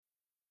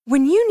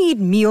When you need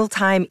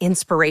mealtime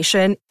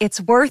inspiration,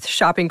 it's worth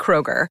shopping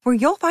Kroger, where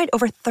you'll find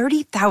over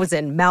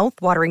 30,000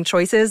 mouth-watering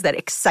choices that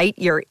excite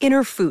your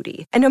inner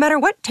foodie. And no matter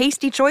what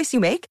tasty choice you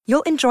make,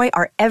 you'll enjoy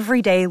our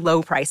everyday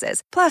low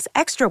prices, plus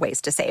extra ways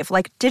to save,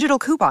 like digital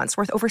coupons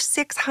worth over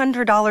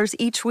 $600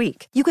 each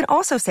week. You can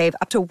also save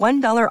up to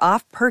 $1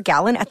 off per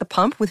gallon at the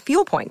pump with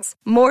fuel points.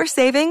 More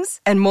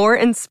savings and more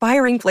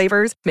inspiring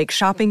flavors make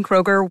shopping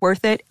Kroger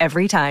worth it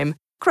every time.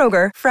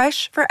 Kroger,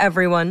 fresh for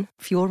everyone.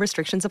 Fuel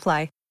restrictions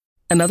apply.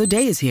 Another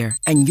day is here,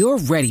 and you're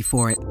ready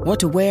for it. What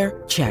to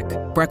wear? Check.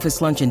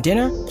 Breakfast, lunch, and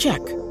dinner? Check.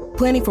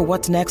 Planning for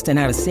what's next and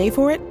how to save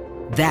for it?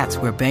 That's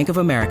where Bank of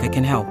America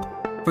can help.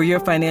 For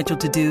your financial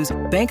to-dos,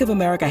 Bank of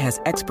America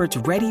has experts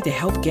ready to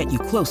help get you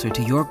closer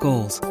to your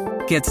goals.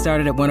 Get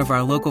started at one of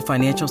our local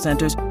financial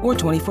centers or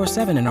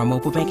 24/7 in our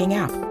mobile banking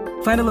app.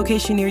 Find a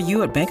location near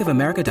you at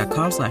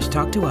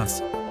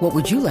bankofamerica.com/talktous. What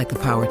would you like the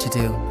power to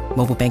do?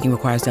 Mobile banking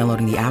requires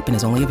downloading the app and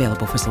is only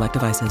available for select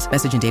devices.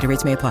 Message and data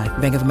rates may apply.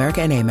 Bank of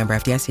America N.A., member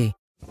FDIC.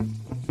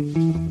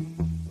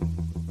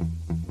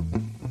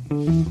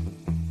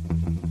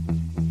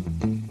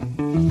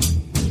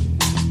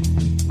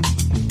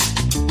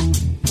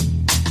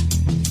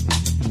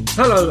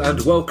 Hello and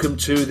welcome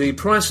to The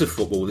Price of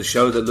Football, the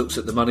show that looks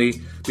at the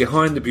money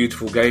behind the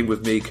beautiful game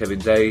with me, Kevin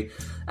Day,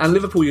 and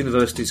Liverpool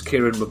University's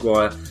Kieran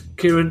Maguire.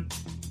 Kieran,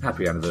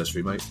 happy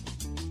anniversary, mate.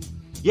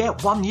 Yeah,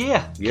 1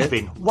 year, yeah.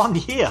 Kevin. 1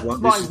 year.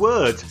 My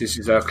word. This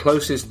is our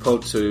closest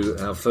pod to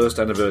our first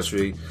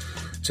anniversary.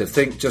 To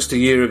think just a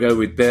year ago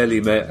we'd barely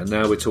met, and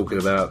now we're talking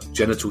about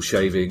genital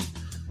shaving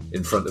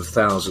in front of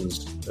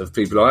thousands of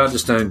people. I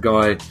understand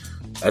Guy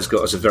has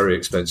got us a very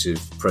expensive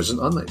present.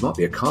 It might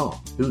be a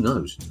car. Who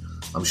knows?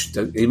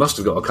 He must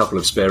have got a couple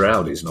of spare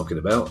Audis knocking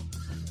about.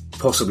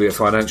 Possibly a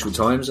Financial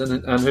Times,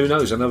 and who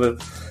knows? That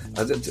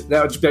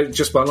would be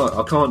just my luck.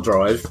 I can't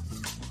drive.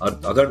 I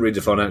don't read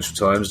the Financial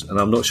Times, and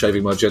I'm not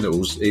shaving my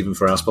genitals even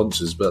for our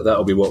sponsors. But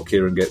that'll be what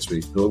Kieran gets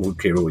me.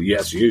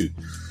 Yes, you.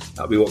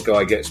 That'll be what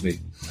Guy gets me.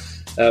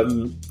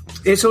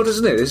 It's odd,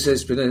 isn't it?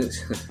 It's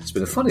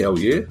been a funny old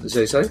year, as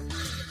they say.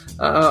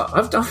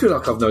 I feel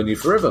like I've known you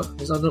forever.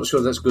 I'm not sure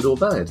that's good or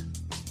bad.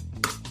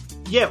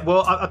 Yeah,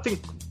 well, I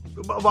think.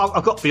 Well,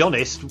 I've got to be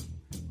honest.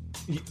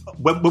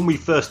 When we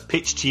first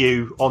pitched to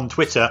you on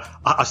Twitter,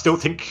 I still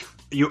think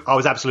I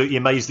was absolutely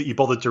amazed that you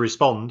bothered to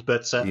respond.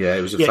 But yeah,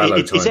 it was a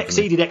fallow time. It's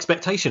exceeded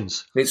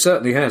expectations. It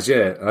certainly has.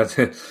 Yeah,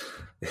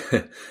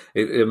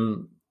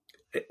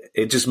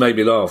 it just made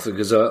me laugh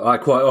because I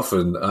quite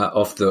often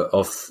off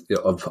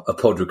a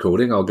pod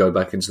recording, I'll go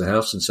back into the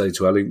house and say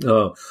to Ali,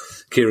 "Oh,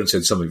 Kieran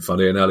said something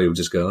funny," and Ali will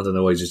just go, "I don't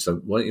know why."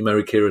 Why don't you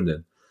marry Kieran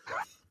then?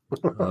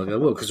 I go,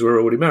 well, because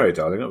we're already married,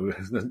 darling.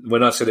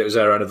 When I said it was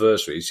our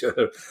anniversary,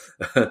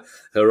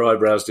 her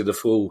eyebrows did a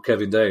full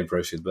Kevin Day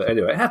impression. But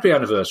anyway, happy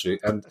anniversary.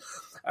 And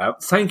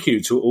thank you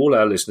to all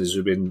our listeners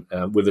who've been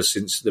with us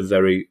since the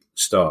very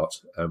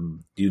start.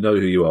 You know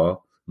who you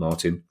are,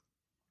 Martin.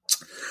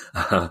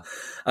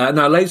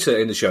 Now, later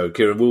in the show,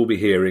 Kieran, we'll be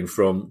hearing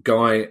from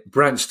Guy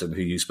Branston,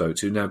 who you spoke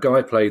to. Now,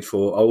 Guy played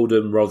for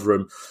Oldham,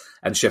 Rotherham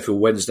and Sheffield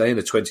Wednesday in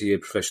a 20-year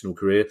professional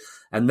career,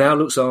 and now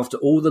looks after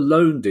all the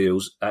loan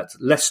deals at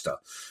Leicester.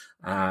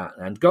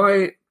 And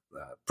Guy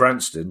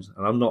Branston,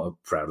 and I'm not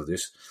proud of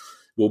this,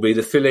 will be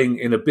the filling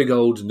in a big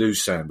old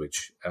news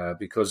sandwich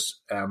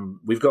because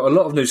we've got a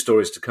lot of news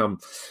stories to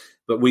come,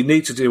 but we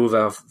need to deal with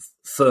our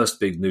first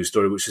big news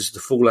story, which is the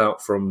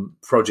fallout from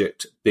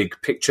Project Big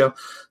Picture,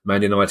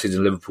 Man United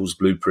and Liverpool's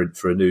blueprint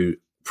for a new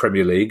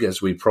Premier League, as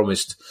we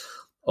promised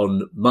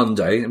on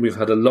Monday. And we've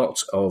had a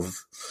lot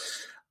of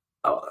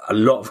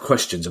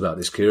questions about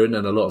this, Kieran,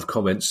 and a lot of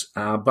comments.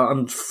 But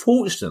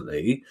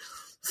unfortunately,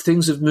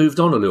 things have moved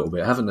on a little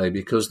bit, haven't they?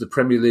 Because the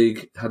Premier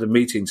League had a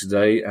meeting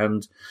today,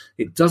 and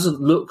it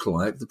doesn't look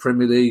like the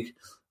Premier League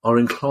are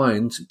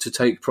inclined to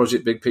take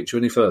Project Big Picture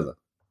any further.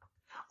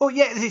 Well,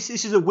 yeah, this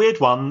is a weird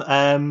one.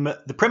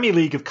 The Premier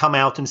League have come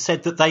out and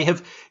said that they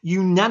have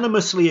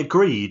unanimously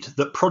agreed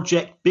that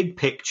Project Big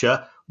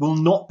Picture will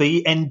not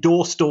be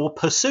endorsed or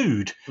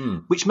pursued,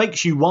 which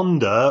makes you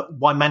wonder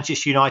why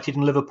Manchester United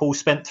and Liverpool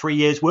spent 3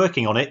 years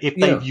working on it if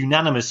they've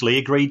unanimously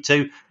agreed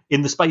to,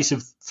 in the space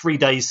of 3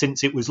 days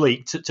since it was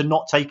leaked, to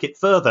not take it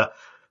further.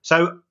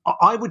 So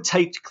I would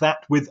take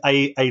that with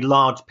a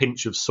large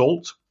pinch of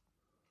salt,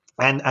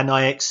 and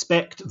I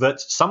expect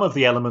that some of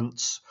the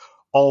elements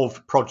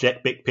of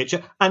Project Big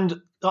Picture,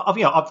 and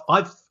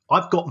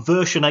I've got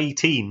version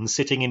 18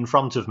 sitting in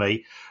front of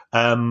me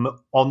on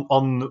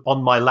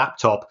my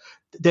laptop.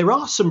 There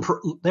are some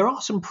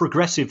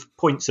progressive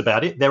points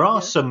about it. There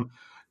are some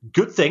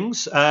good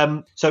things.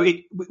 So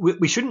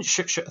we shouldn't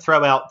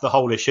throw out the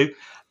whole issue.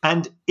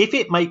 And if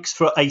it makes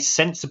for a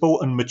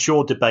sensible and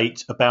mature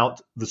debate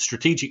about the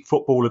strategic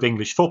football of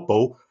English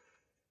football,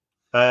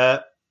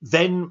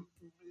 then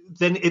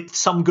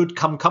some good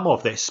come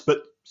of this.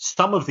 But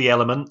some of the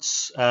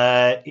elements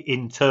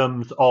in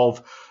terms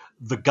of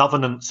the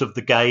governance of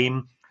the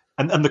game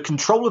and the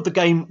control of the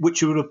game,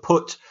 which would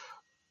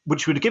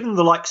have given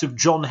the likes of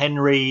John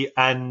Henry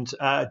and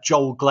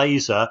Joel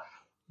Glazer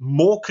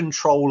more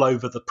control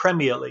over the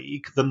Premier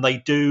League than they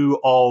do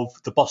of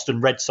the Boston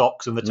Red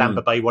Sox and the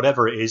Tampa Bay,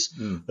 whatever it is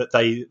that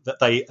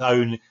they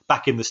own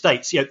back in the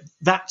States.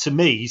 That to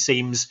me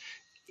seems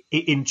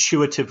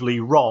intuitively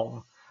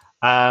wrong,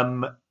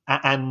 and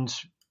I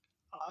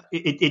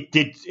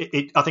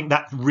think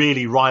that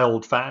really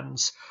riled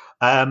fans.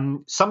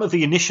 Some of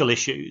the initial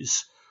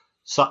issues,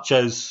 such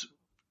as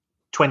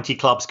 20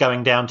 clubs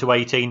going down to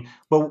 18.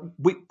 Well,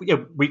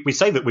 we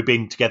say that we've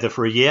been together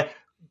for a year.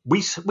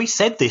 We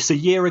said this a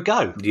year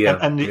ago,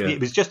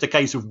 it was just a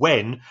case of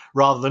when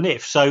rather than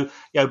if. So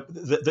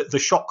the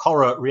shock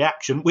horror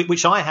reaction,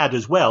 which I had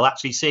as well,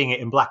 actually seeing it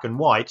in black and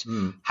white,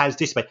 has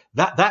dissipated.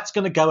 That's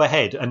going to go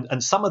ahead,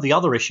 and some of the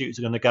other issues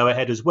are going to go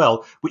ahead as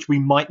well, which we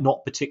might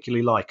not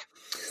particularly like.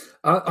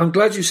 I'm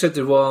glad you said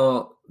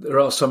there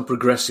are some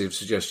progressive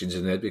suggestions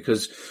in there,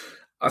 because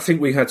I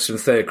think we had some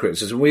fair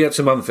criticism. We had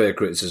some unfair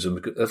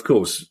criticism. Of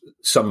course,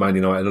 some Man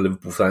United and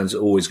Liverpool fans are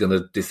always going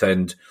to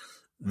defend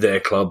their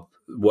club,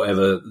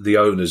 whatever the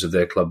owners of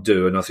their club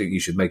do. And I think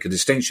you should make a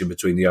distinction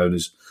between the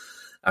owners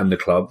and the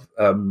club.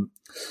 And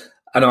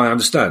I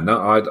understand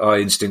that. I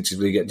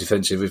instinctively get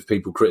defensive if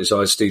people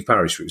criticise Steve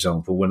Parish, for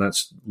example, when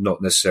that's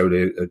not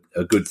necessarily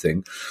a good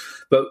thing.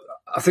 But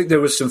I think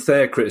there was some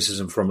fair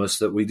criticism from us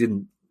that we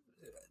didn't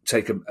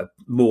take a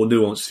more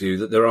nuanced view,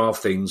 that there are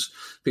things,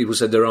 people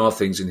said there are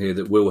things in here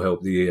that will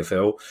help the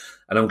EFL,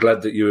 and I'm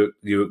glad that you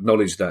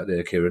acknowledged that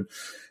there, Kieran.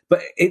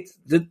 But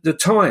the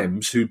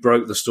Times, who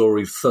broke the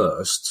story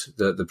first,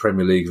 that the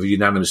Premier League have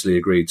unanimously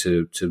agreed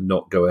to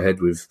not go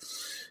ahead with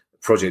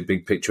Project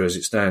Big Picture as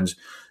it stands,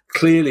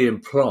 clearly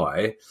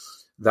imply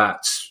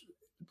that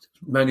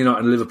Man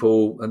United and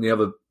Liverpool and the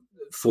other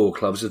four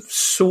clubs have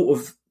sort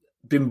of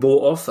been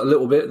bought off a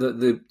little bit, that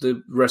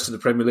the rest of the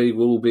Premier League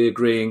will be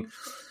agreeing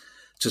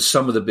to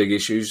some of the big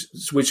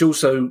issues, which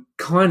also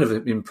kind of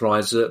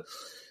implies that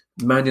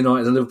Man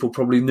United and Liverpool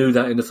probably knew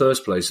that in the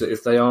first place, that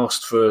if they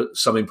asked for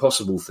some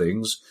impossible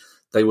things,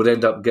 they would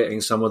end up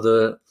getting some of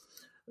the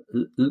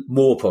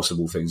more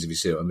possible things, if you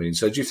see what I mean.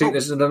 So do you think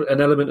there's an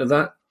element of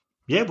that?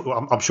 Yeah,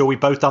 well, I'm sure we've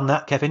both done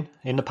that, Kevin,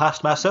 in the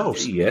past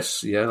ourselves.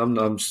 Yes, yeah.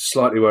 I'm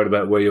slightly worried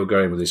about where you're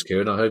going with this,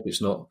 Kieran. I hope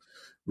it's not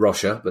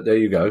Russia, but there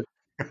you go.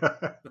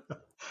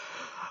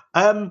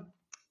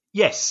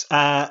 Yes.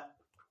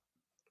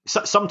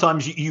 So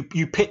sometimes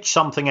you pitch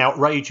something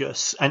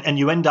outrageous and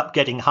you end up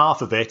getting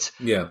half of it,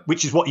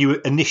 which is what you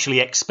initially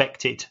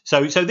expected.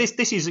 So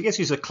this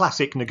is a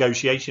classic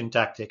negotiation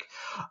tactic.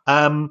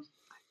 I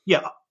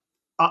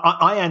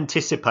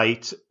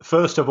anticipate,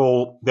 first of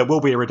all, there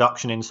will be a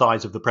reduction in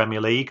size of the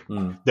Premier League.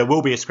 There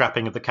will be a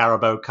scrapping of the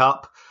Carabao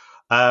Cup.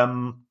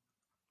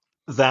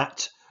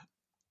 That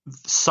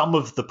some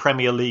of the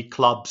Premier League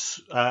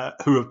clubs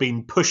who have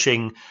been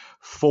pushing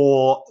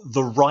for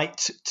the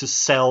right to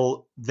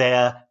sell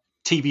their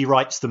TV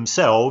rights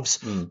themselves,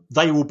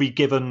 they will be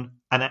given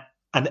an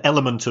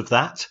element of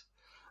that.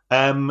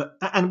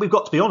 And we've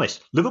got to be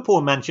honest, Liverpool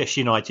and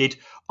Manchester United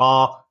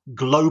are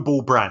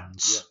global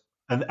brands,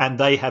 and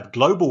they have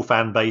global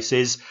fan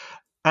bases.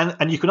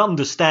 And you can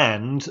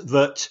understand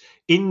that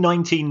in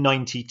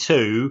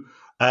 1992,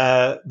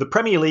 the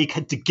Premier League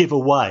had to give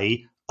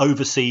away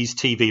overseas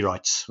TV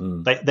rights.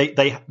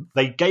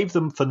 They gave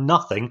them for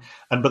nothing,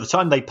 and by the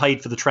time they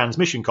paid for the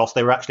transmission cost,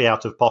 they were actually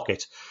out of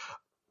pocket.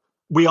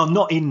 We are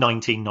not in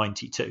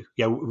 1992.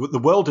 The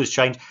world has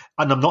changed,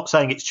 and I'm not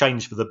saying it's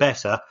changed for the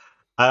better.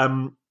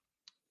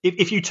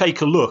 If you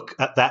take a look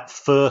at that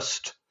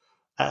first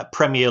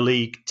Premier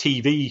League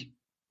TV,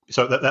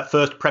 so that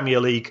first Premier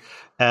League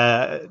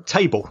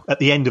table at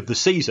the end of the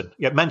season,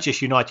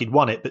 Manchester United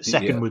won it, but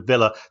second was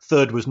Villa,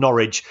 third was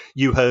Norwich.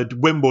 You heard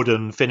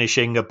Wimbledon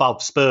finishing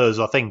above Spurs,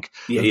 I think,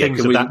 and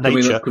things of that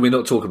nature. Can we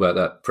not talk about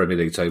that Premier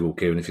League table,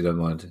 Kieran, if you don't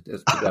mind?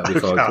 That'd be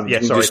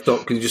fine. Sorry.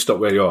 Can you just stop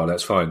where you are?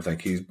 That's fine,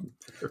 thank you.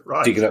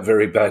 Right. Digging up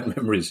very bad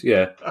memories,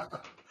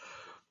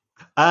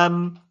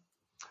 But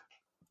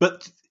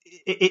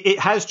it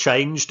has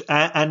changed,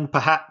 and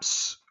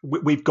perhaps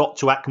we've got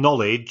to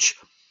acknowledge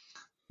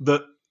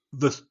that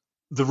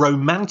the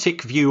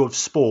romantic view of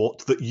sport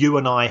that you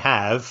and I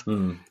have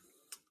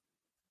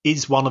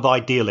is one of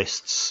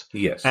idealists.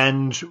 Yes.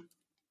 And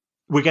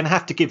we're going to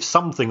have to give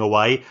something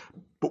away,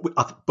 but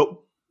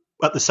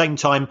at the same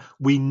time,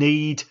 we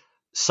need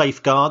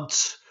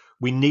safeguards.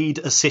 We need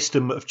a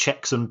system of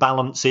checks and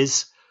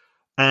balances.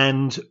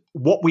 And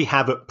what we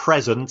have at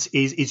present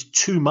is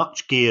too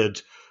much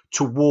geared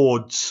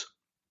towards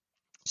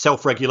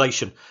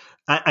self-regulation.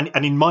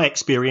 And in my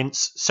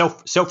experience,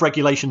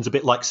 self-regulation is a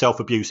bit like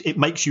self-abuse. It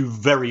makes you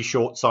very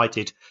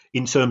short-sighted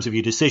in terms of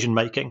your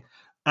decision-making.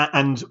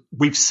 And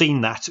we've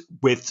seen that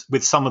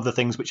with some of the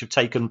things which have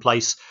taken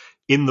place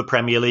in the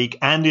Premier League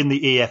and in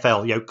the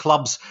EFL.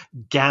 Clubs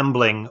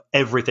gambling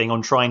everything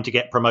on trying to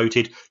get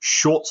promoted,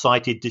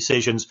 short-sighted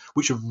decisions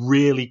which have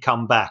really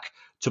come back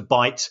to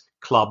bite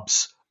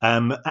clubs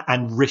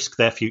and risk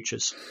their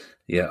futures.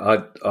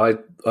 Yeah,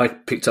 I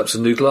picked up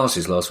some new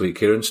glasses last week,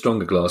 Kieran,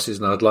 stronger glasses,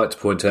 and I'd like to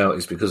point out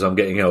it's because I'm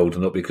getting old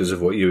and not because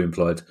of what you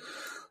implied.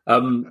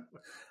 Do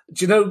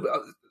you know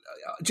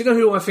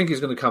who I think is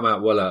going to come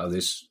out well out of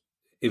this?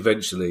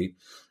 eventually,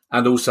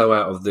 and also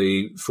out of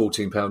the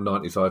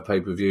 £14.95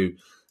 pay-per-view,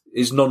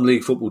 is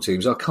non-league football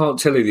teams. I can't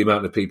tell you the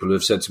amount of people who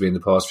have said to me in the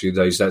past few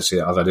days, that's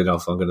it, I've had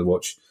enough, I'm going to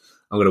watch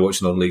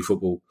non-league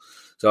football.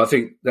 So I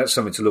think that's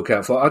something to look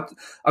out for.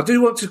 I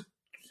do want to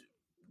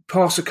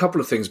pass a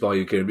couple of things by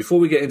you, Kieran, before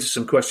we get into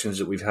some questions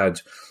that we've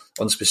had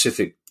on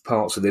specific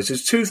parts of this.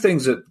 There's two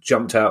things that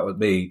jumped out at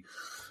me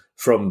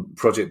from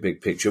Project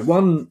Big Picture.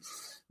 One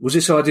was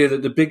this idea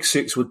that the Big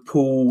Six would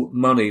pool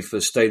money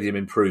for stadium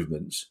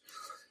improvements,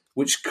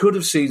 which could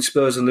have seen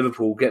Spurs and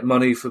Liverpool get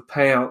money for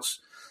payouts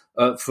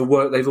for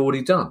work they've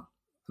already done.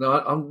 Now,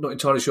 I'm not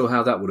entirely sure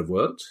how that would have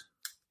worked.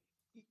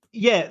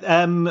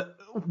 Yeah,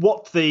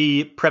 what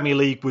the Premier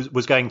League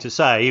was going to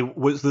say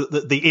was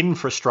that the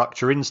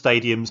infrastructure in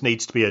stadiums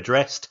needs to be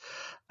addressed,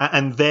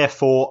 and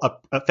therefore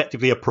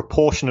effectively a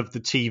proportion of the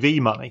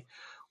TV money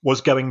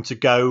was going to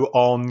go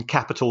on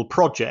capital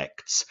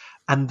projects,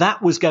 and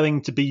that was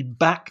going to be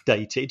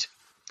backdated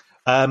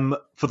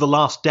for the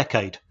last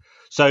decade.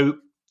 So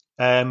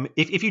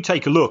if you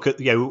take a look at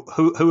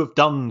who have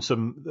done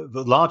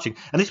the large, and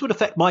this would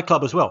affect my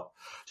club as well.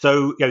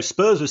 So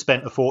Spurs have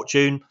spent a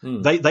fortune.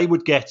 They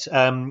would get.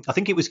 I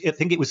think it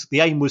was the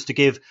aim was to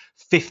give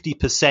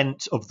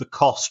 50% of the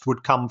cost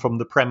would come from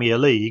the Premier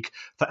League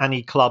for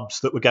any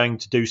clubs that were going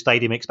to do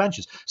stadium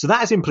expansions. So that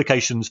has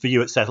implications for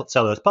you at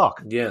Selhurst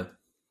Park. Yeah.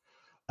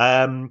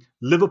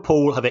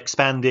 Liverpool have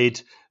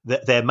expanded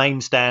their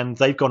main stand.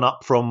 They've gone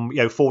up from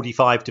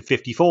 45 to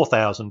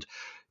 54,000.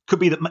 Could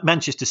be that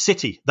Manchester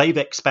City, they've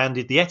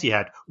expanded the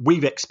Etihad.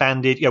 We've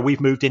expanded, we've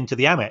moved into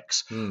the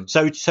Amex.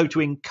 So to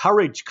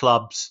encourage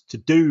clubs to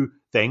do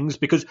things,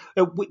 because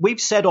we've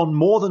said on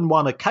more than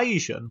one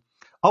occasion,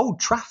 Old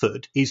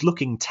Trafford is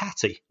looking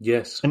tatty.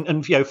 Yes.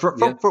 And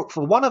for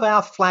one of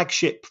our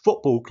flagship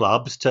football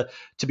clubs to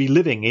be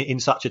living in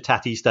such a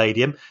tatty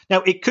stadium,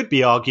 now it could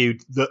be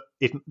argued that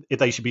if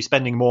they should be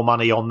spending more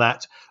money on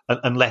that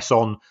and less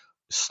on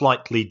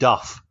slightly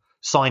duff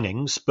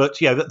signings, but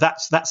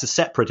that's a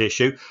separate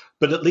issue.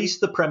 But at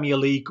least the Premier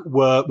League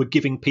were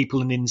giving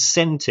people an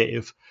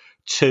incentive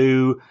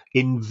to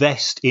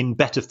invest in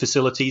better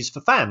facilities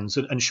for fans,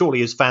 and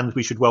surely as fans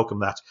we should welcome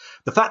that.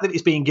 The fact that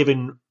it's being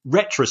given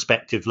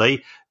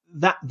retrospectively,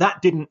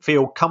 that didn't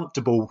feel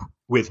comfortable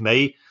with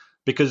me,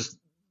 because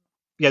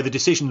the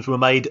decisions were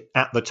made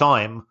at the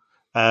time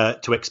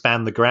to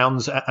expand the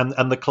grounds,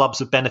 and the clubs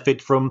have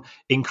benefited from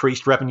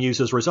increased revenues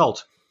as a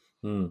result.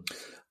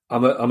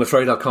 I'm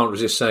afraid I can't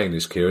resist saying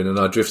this, Kieran, and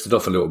I drifted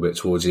off a little bit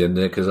towards the end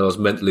there because I was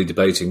mentally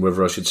debating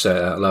whether I should say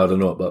it out loud or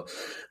not, but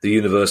the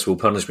universe will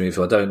punish me if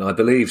I don't. I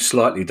believe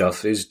Slightly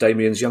Duff is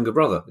Damien's younger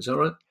brother. Is that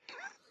right?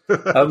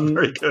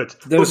 Very good.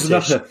 There was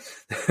another...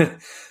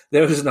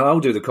 I'll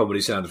do the comedy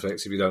sound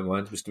effects if you don't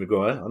mind, Mr.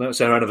 Maguire. I know it's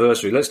our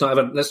anniversary. Let's not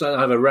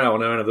have a row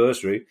on our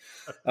anniversary.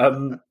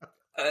 And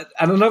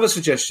another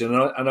suggestion,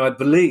 and I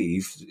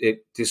believe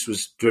this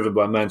was driven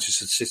by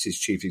Manchester City's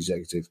chief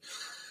executive,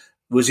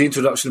 was the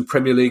introduction of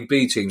Premier League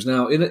B teams.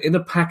 Now, in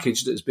a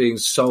package that's being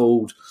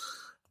sold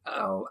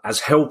as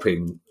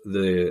helping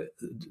the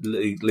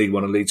League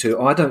One and League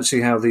Two, I don't see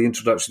how the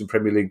introduction of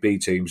Premier League B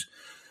teams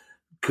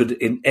could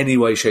in any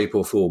way, shape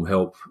or form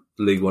help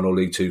League One or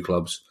League Two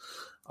clubs,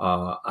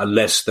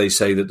 unless they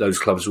say that those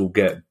clubs will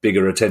get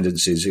bigger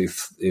attendances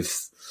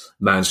if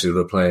Mansfield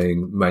are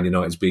playing Man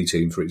United's B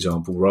team, for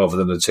example, rather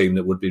than a team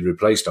that would be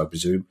replaced, I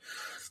presume,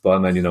 by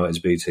Man United's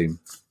B team.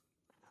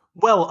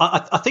 Well,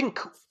 I think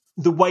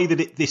the way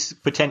that this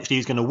potentially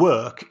is going to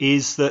work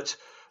is that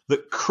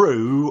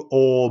Crewe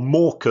or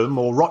Morecambe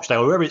or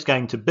Rochdale, whoever it's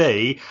going to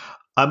be,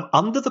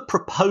 under the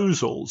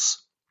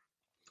proposals,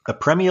 a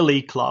Premier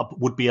League club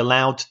would be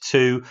allowed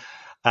to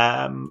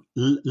loan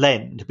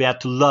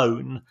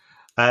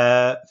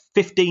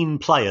 15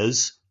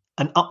 players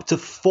and up to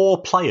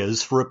 4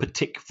 players for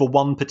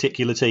one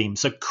particular team.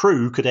 So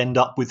Crewe could end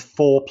up with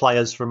 4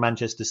 players from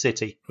Manchester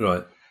City.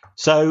 Right.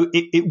 So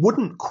it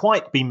wouldn't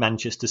quite be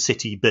Manchester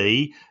City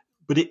B,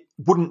 but it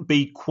wouldn't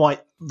be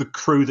quite the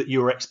Crewe that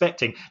you were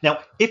expecting. Now,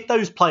 if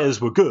those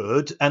players were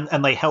good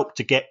and they helped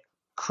to get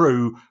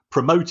Crewe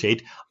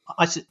promoted,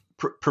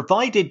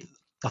 provided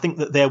I think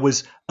that there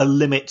was a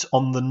limit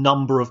on the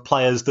number of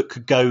players that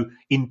could go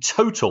in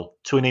total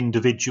to an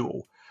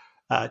individual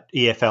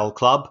EFL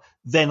club,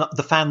 then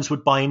the fans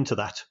would buy into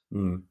that.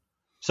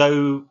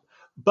 So,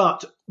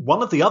 but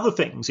one of the other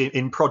things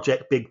in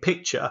Project Big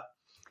Picture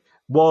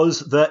was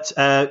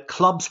that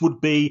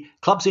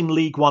clubs in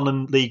League One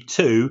and League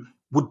Two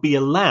would be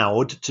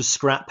allowed to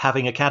scrap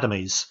having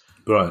academies.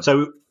 Right.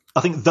 So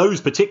I think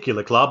those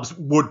particular clubs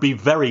would be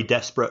very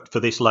desperate for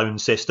this loan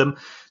system.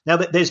 Now,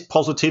 there's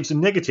positives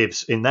and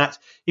negatives in that.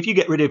 If you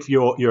get rid of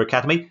your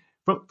academy,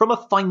 from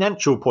a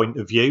financial point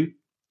of view,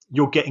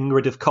 you're getting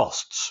rid of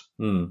costs.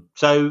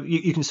 So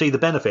you can see the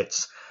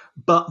benefits.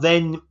 But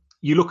then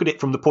you look at it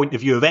from the point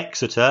of view of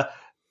Exeter.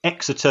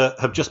 Exeter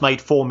have just made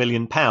 £4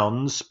 million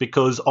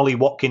because Ollie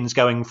Watkins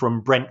going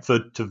from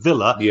Brentford to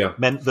Villa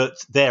meant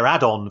that their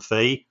add-on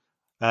fee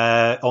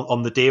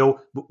on the deal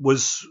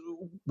was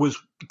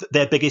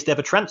their biggest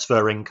ever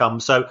transfer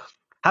income. So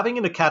having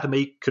an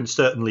academy can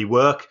certainly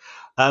work.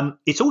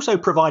 It's also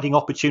providing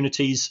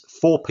opportunities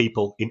for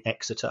people in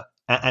Exeter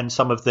and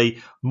some of the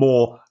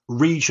more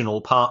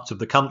regional parts of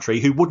the country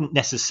who wouldn't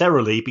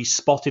necessarily be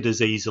spotted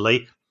as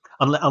easily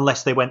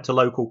unless they went to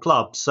local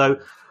clubs. So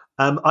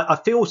I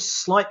feel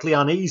slightly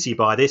uneasy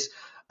by this.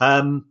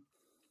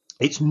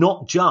 It's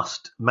not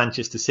just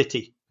Manchester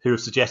City who have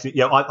suggested.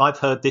 I've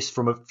heard this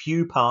from a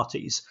few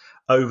parties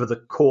over the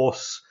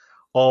course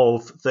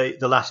of the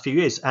last few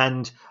years,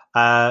 and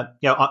I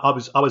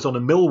was on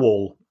a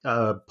Millwall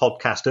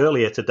podcast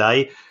earlier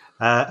today,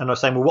 and I was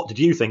saying, well, what did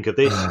you think of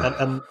this?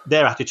 And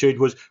their attitude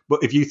was, well,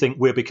 if you think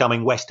we're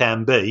becoming West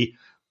Ham B,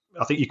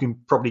 I think you can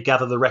probably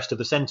gather the rest of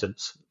the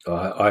sentence.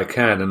 I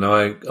can, and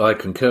I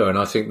concur, and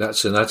I think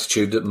that's an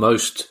attitude that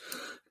most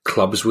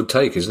clubs would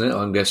take, isn't it?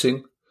 I'm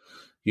guessing.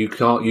 You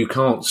can't.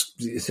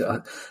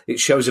 It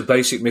shows a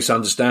basic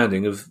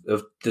misunderstanding of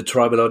the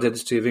tribal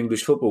identity of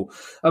English football.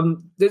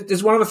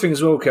 There's one other thing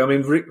as well. Okay? I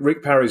mean,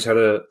 Rick Parry's had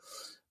an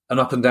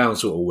up and down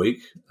sort of week,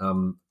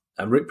 and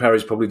Rick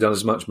Parry's probably done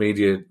as much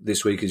media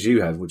this week as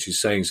you have, which is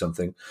saying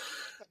something.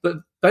 But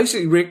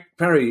basically, Rick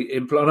Parry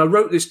implied, and I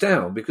wrote this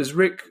down because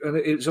Rick, and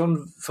it's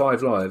on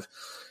 5 Live.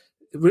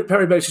 Rick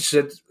Parry basically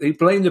said he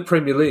blamed the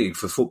Premier League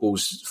for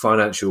football's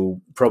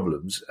financial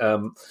problems,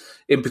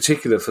 in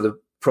particular for the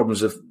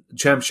problems of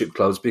championship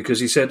clubs, because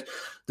he said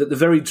that the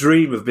very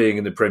dream of being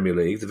in the Premier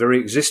League, the very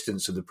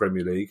existence of the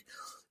Premier League,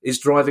 is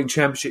driving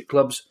championship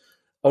clubs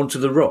onto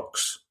the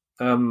rocks,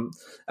 and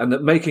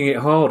that making it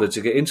harder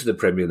to get into the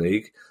Premier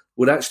League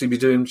would actually be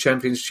doing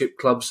championship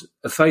clubs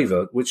a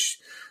favour, which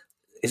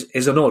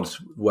is an odd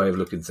way of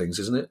looking at things,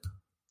 isn't it?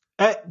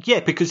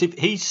 Yeah, because if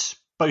he's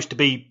supposed to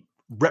be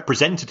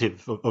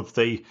representative of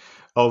the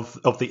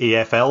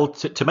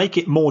EFL to make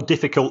it more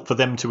difficult for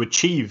them to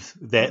achieve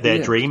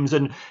their dreams,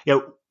 and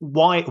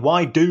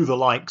why do the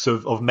likes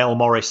of Mel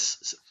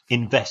Morris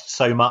invest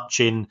so much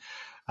in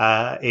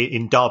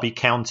Derby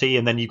County,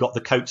 and then you've got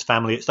the Coates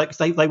family? It's like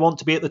they want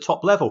to be at the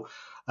top level.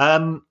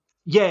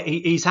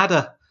 He's had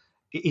a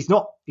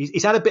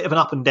bit of an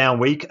up and down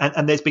week,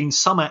 and there's been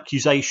some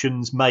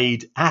accusations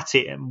made at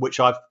him, which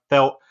I've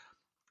felt.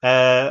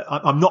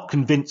 I'm not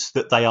convinced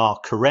that they are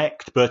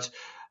correct, but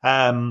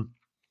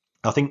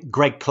I think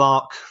Greg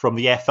Clark from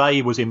the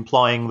FA was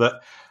implying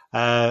that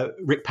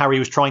Rick Parry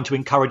was trying to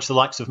encourage the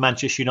likes of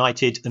Manchester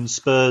United and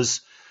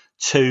Spurs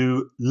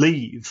to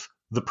leave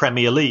the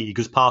Premier League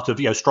as part of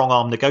strong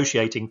arm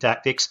negotiating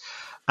tactics.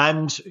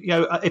 And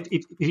if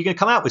you're going to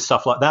come out with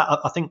stuff like that,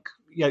 I think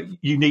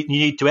you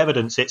need to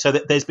evidence it. So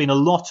that there's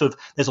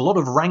a lot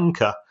of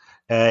rancour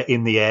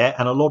in the air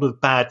and a lot of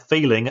bad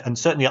feeling. And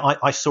certainly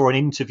I saw an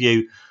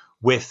interview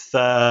with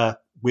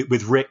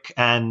Rick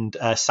and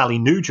Sally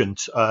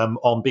Nugent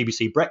on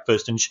BBC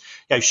Breakfast, and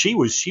she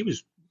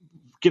was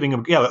giving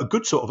him a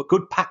good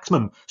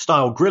Paxman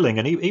style grilling,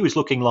 and he was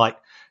looking like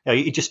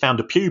he just found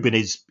a pube in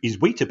his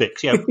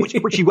Weetabix,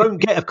 which you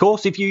won't get, of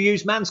course, if you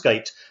use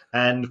Manscaped.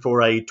 And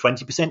for a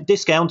 20%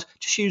 discount,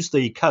 just use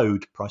the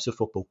code Price of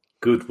Football.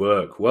 Good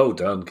work. Well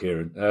done,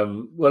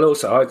 Kieran. Well,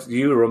 also,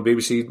 you were on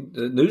BBC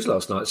News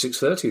last night,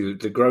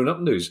 6:30, the grown-up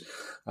news.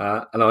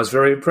 And I was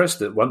very impressed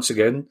that, once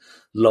again,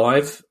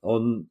 live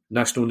on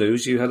national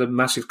news, you had a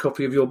massive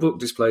copy of your book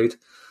displayed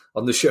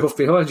on the shelf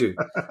behind you.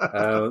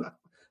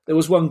 There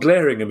was one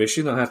glaring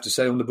omission, I have to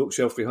say, on the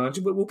bookshelf behind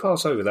you, but we'll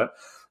pass over that.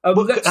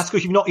 Well, that's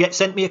because you've not yet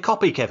sent me a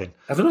copy, Kevin.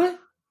 Haven't I?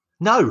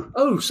 No.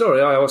 Oh, sorry,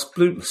 I asked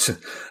Bloomsbury.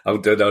 Oh,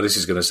 no, this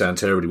is going to sound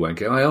terribly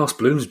wanky. I asked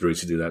Bloomsbury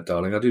to do that,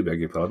 darling. I do beg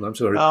your pardon. I'm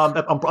sorry.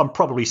 I'm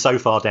probably so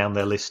far down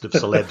their list of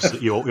celebs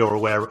that you're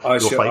aware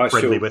of, you're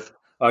friendly with.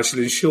 I shall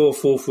ensure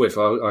forthwith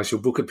I shall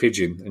book a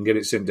pigeon and get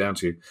it sent down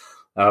to you.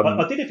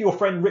 I did have your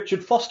friend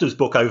Richard Foster's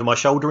book over my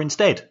shoulder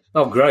instead.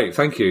 Oh, great.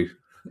 Thank you.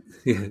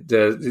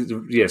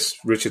 Yes,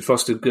 Richard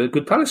Foster,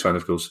 good Palace fan,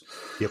 of course.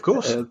 Yeah, of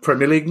course.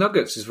 Premier League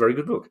Nuggets is a very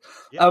good book.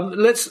 Yeah.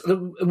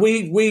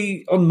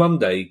 We on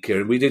Monday,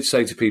 Kieran, we did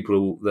say to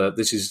people that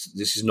this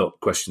is not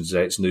Questions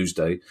Day, it's News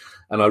Day,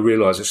 and I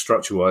realise that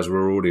structure-wise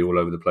we're already all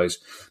over the place.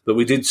 But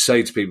we did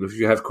say to people, if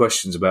you have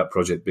questions about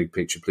Project Big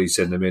Picture, please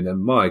send them in.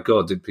 And my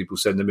God, did people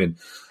send them in?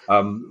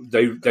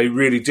 They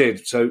really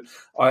did. So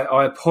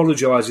I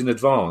apologise in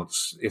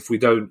advance if we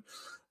don't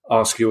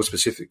ask your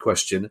specific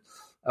question.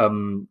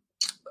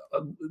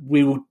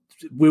 We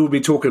will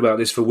be talking about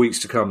this for weeks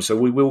to come, so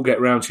we will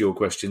get round to your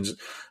questions.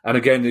 And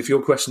again, if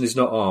your question is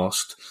not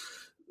asked,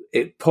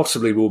 it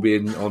possibly will be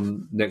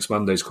on next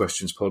Monday's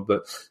Questions Pod,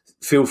 but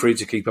feel free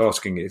to keep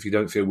asking it if you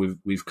don't feel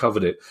we've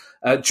covered it.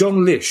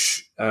 John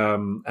Lish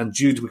and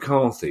Jude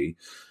McCarthy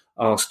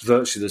asked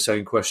virtually the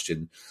same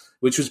question,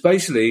 which was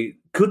basically,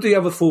 could the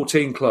other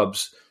 14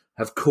 clubs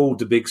have called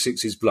the Big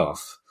Six's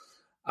bluff?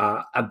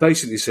 And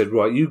basically said,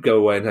 right, you go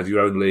away and have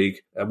your own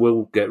league, and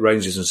we'll get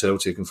Rangers and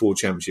Celtic and 4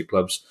 championship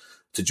clubs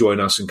to join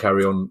us and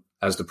carry on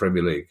as the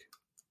Premier League.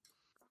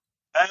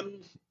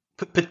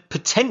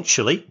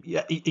 Potentially,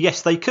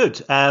 yes, they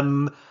could. I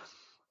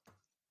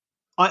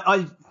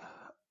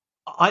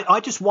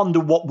just wonder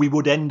what we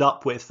would end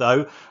up with,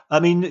 though. I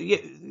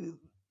mean,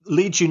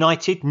 Leeds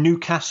United,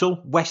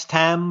 Newcastle, West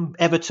Ham,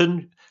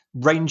 Everton,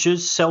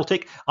 Rangers,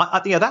 Celtic.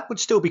 That would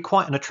still be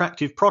quite an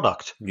attractive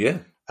product. Yeah.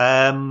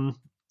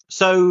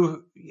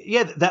 So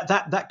yeah,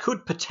 that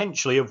could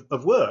potentially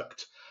have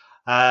worked.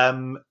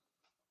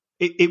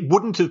 It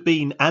wouldn't have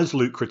been as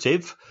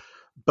lucrative,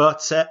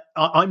 but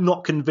I'm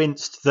not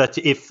convinced that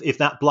if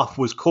that bluff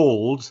was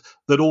called,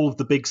 that all of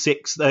the big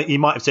six, he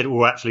might have said,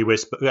 "Oh, actually, we're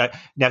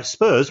now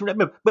Spurs."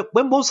 Remember,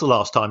 when was the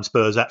last time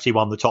Spurs actually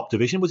won the top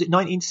division? Was it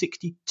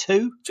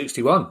 1962?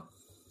 61.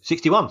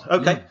 61.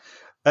 Okay.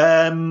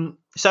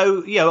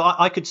 So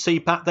I could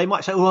see they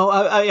might say,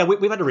 "Well, yeah,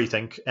 we've had a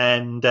rethink,"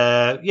 and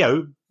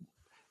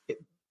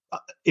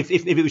If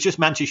it was just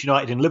Manchester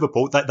United and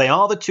Liverpool, they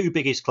are the two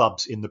biggest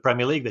clubs in the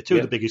Premier League. They're two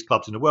of the biggest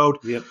clubs in the world.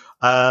 Yep.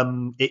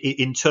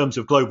 In terms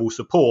of global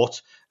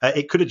support,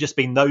 it could have just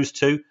been those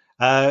two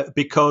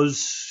because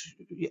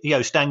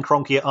Stan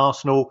Kroenke at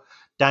Arsenal,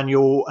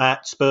 Daniel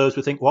at Spurs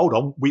would think, well, hold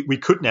on, we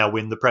could now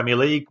win the Premier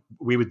League.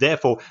 We would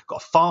therefore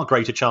got a far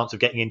greater chance of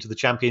getting into the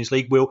Champions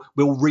League. We'll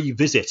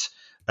revisit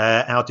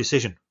our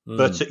decision.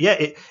 But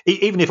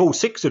even if all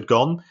six had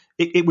gone,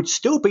 it would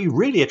still be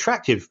really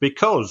attractive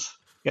because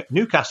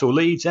Newcastle,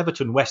 Leeds,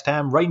 Everton, West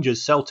Ham,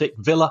 Rangers, Celtic,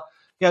 Villa,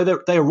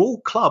 they're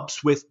all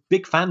clubs with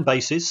big fan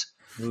bases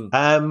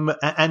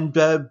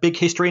and big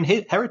history and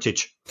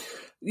heritage.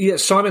 Yeah,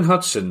 Simon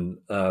Hudson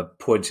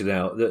pointed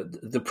out that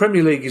the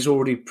Premier League is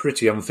already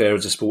pretty unfair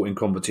as a sporting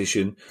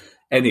competition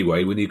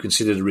anyway, when you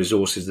consider the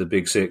resources of the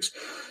Big Six.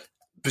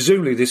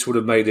 Presumably this would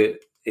have made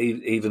it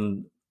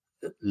even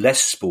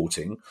less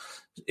sporting,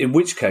 in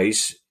which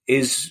case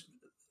is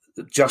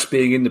just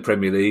being in the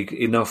Premier League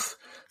enough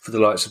for the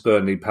likes of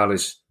Burnley,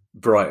 Palace,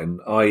 Brighton,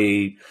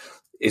 i.e.,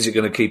 is it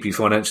going to keep you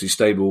financially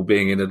stable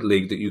being in a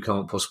league that you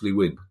can't possibly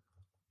win?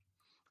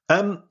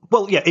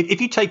 Well, yeah,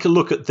 if you take a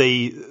look at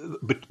the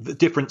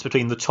difference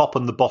between the top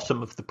and the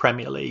bottom of the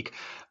Premier League,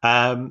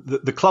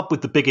 the club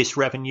with the biggest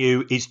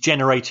revenue is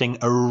generating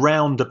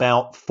around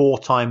about 4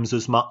 times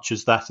as much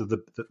as that of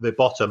the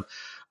bottom.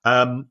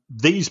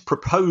 These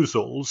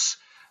proposals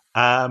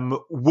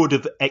would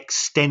have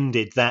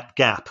extended that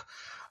gap.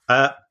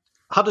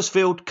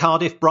 Huddersfield,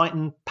 Cardiff,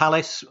 Brighton,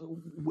 Palace,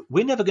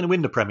 we're never going to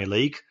win the Premier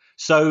League.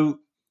 So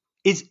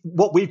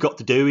what we've got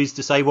to do is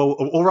to say, well,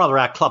 or rather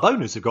our club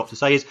owners have got to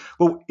say is,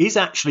 well, is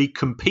actually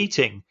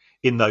competing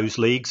in those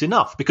leagues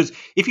enough? Because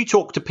if you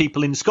talk to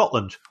people in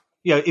Scotland,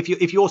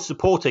 if you're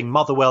supporting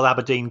Motherwell,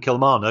 Aberdeen,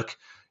 Kilmarnock,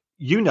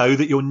 you know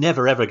that you're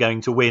never, ever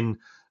going to win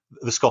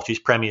the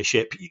Scottish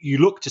Premiership. You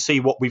look to see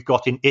what we've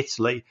got in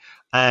Italy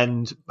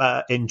and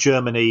in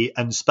Germany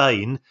and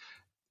Spain.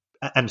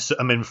 And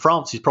I mean,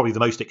 France is probably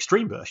the most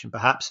extreme version,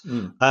 perhaps.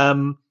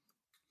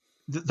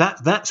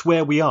 That's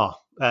where we are,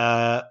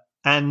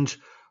 and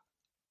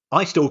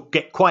I still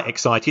get quite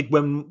excited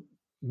when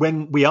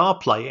we are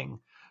playing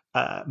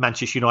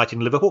Manchester United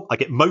and Liverpool. I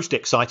get most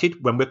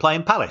excited when we're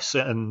playing Palace,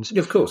 and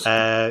of course,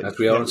 as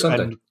we are on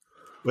Sunday.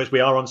 As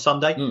we are on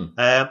Sunday,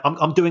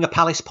 I'm doing a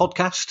Palace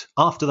podcast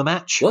after the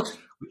match. What?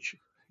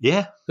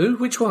 Who?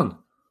 Which one?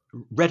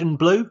 Red and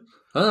Blue.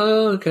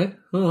 Oh, okay.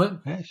 All right.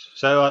 Yes.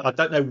 So I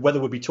don't know whether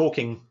we'll be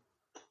talking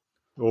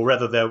or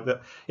whether they'll,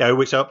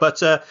 which are, but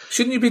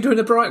shouldn't you be doing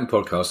a Brighton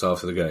podcast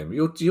after the game?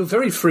 You're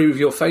very free with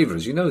your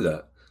favours. You know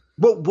that.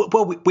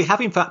 Well, we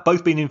have in fact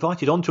both been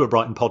invited onto a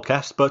Brighton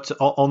podcast, but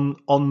on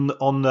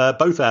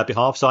both our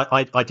behalves,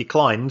 I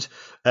declined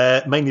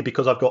mainly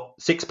because I've got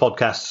 6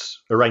 podcasts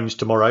arranged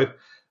tomorrow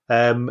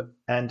and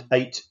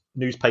 8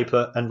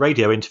 newspaper and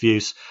radio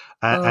interviews,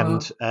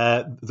 and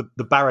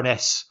the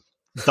Baroness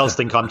does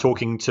think I'm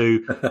talking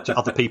to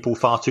other people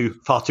far too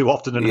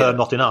often and her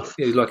not enough.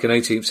 He's like an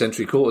 18th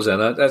century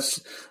courtesan.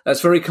 That's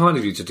very kind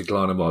of you to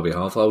decline on my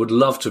behalf. I would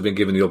love to have been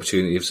given the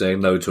opportunity of saying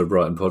no to a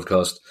Brighton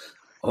podcast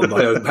on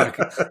my own back,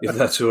 if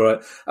that's all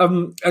right.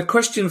 A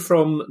question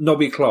from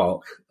Nobby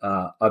Clark.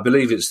 I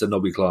believe it's the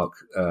Nobby Clark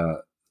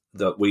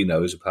that we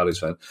know as a Palace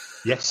fan.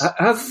 Yes.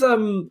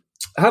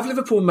 Have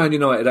Liverpool and Man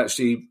United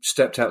actually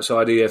stepped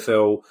outside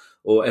EFL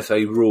or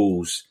FA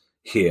rules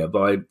here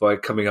by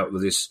coming up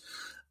with this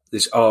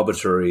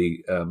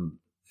arbitrary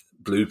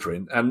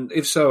blueprint? And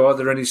if so, are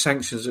there any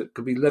sanctions that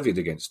could be levied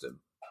against them?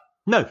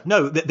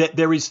 No.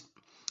 There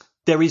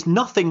is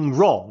nothing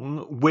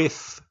wrong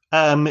with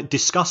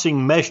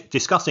discussing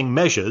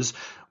measures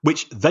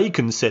which they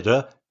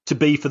consider to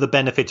be for the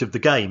benefit of the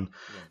game.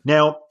 Yeah.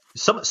 Now,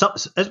 some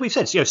as we've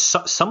said,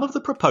 some of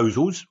the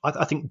proposals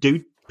I think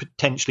do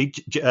potentially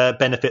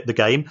benefit the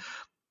game.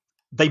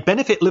 They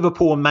benefit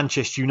Liverpool and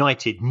Manchester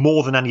United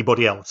more than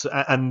anybody else,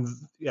 and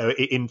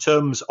in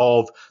terms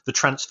of the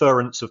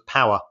transference of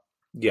power.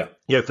 Yeah,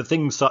 for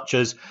things such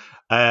as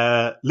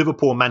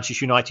Liverpool and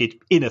Manchester United,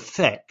 in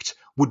effect,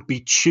 would be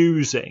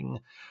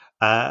choosing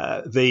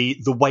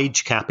the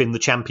wage cap in the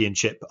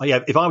Championship.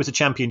 If I was a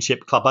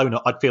Championship club owner,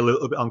 I'd feel a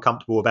little bit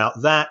uncomfortable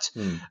about that.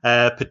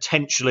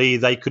 Potentially,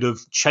 they could have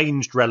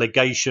changed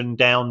relegation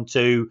down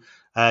to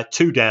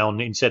 2 down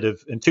and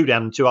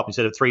 2 up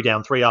instead of 3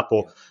 down, 3 up,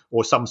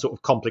 or some sort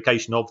of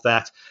complication of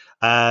that.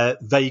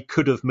 They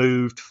could have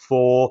moved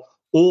for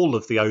all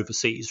of the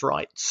overseas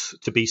rights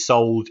to be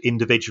sold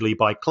individually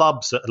by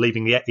clubs,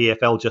 leaving the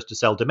EFL just to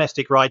sell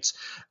domestic rights,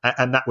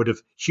 and that would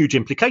have huge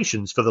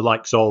implications for the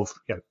likes of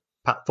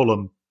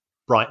Fulham,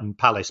 Brighton,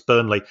 Palace,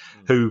 Burnley,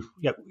 who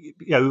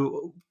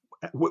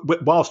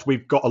whilst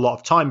we've got a lot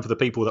of time for the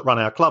people that run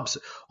our clubs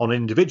on an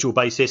individual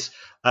basis,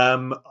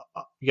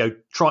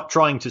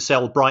 trying to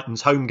sell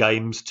Brighton's home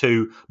games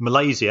to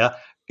Malaysia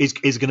is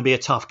going to be a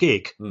tough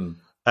gig.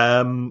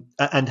 And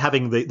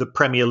having the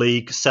Premier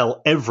League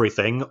sell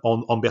everything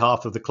on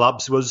behalf of the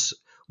clubs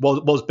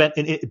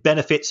it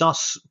benefits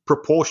us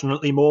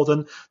proportionately more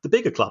than the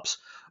bigger clubs.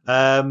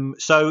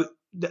 So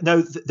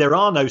no, there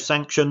are no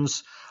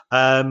sanctions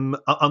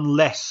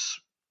unless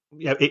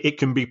it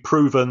can be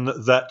proven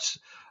that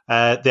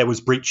there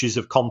was breaches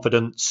of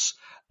confidence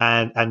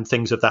and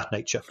things of that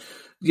nature.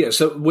 Yeah,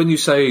 so when you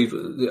say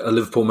a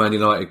Liverpool Man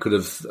United could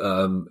have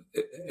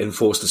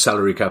enforced a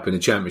salary cap in the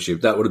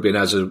Championship, that would have been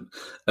as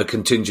a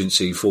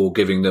contingency for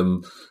giving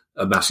them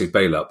a massive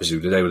bailout,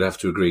 presumably. They would have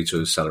to agree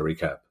to a salary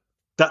cap.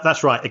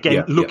 That's right.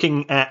 Again,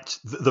 looking at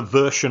the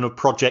version of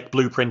Project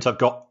Blueprint I've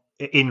got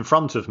in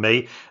front of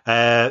me,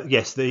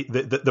 yes,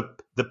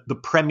 the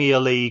Premier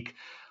League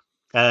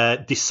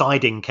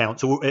deciding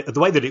council, the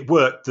way that it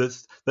worked,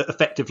 that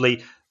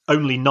effectively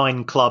only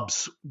 9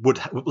 clubs would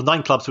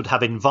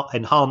have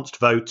enhanced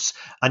votes,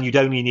 and you'd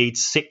only need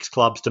 6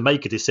 clubs to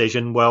make a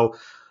decision. Well,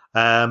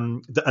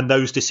 and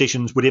those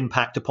decisions would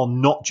impact upon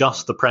not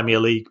just the Premier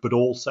League but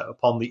also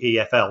upon the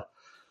EFL.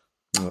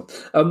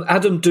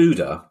 Adam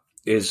Duda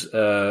is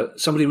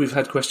somebody we've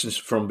had questions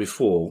from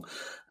before,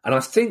 and I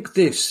think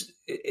this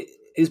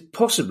is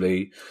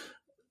possibly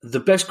the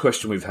best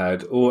question we've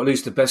had, or at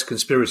least the best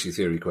conspiracy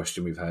theory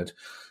question we've had,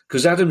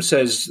 because Adam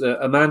says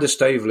Amanda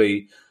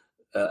Staveley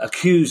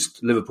accused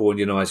Liverpool and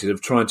United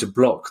of trying to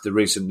block the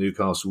recent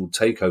Newcastle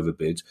takeover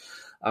bid.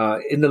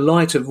 In the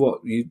light of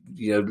what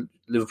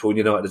Liverpool and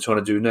United are trying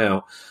to do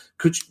now,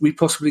 could we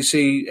possibly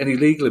see any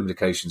legal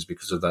implications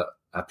because of that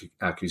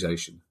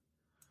accusation?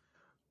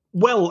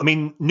 Well, I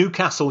mean,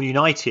 Newcastle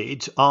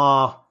United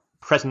are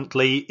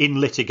presently in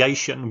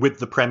litigation with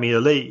the Premier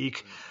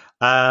League,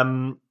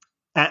 and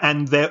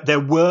there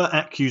were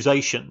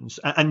accusations,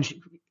 and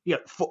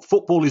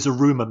football is a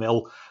rumour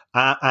mill,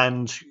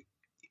 and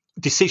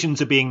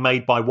decisions are being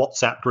made by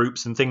WhatsApp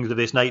groups and things of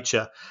this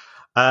nature.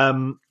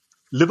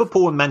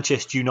 Liverpool and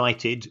Manchester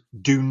United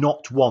do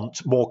not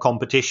want more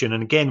competition.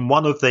 And again,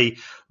 one of the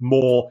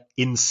more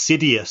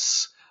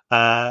insidious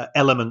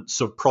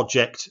elements of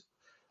Project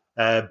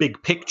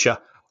Big Picture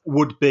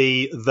would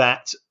be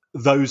that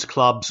those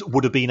clubs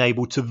would have been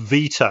able to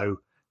veto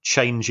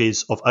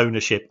changes of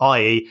ownership,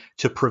 i.e.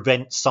 to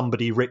prevent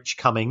somebody rich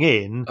coming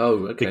in.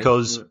 Oh, okay.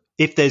 Because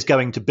if there's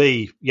going to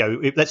be,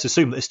 let's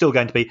assume that there's still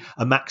going to be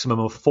a maximum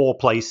of 4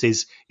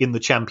 places in the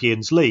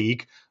Champions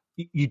League,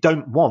 you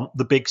don't want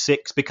the Big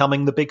 6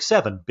 becoming the Big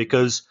 7,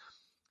 because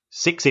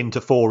 6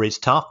 into 4 is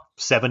tough,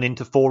 7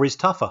 into 4 is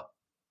tougher.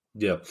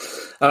 Yeah.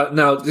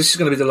 Now, this is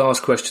going to be the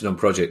last question on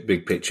Project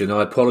Big Picture, and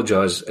I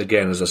apologise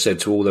again, as I said,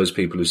 to all those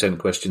people who sent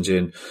questions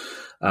in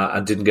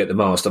and didn't get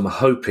them asked. I'm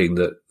hoping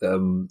that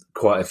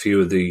quite a few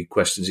of the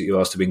questions that you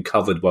asked have been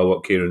covered by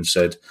what Kieran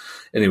said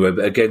anyway.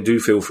 But again, do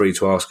feel free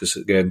to ask us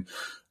again,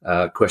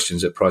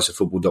 questions at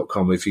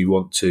priceoffootball.com if you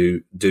want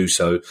to do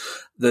so.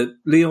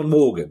 Leon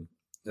Morgan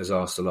has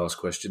asked the last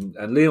question,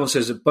 and Leon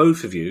says that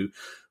both of you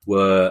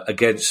were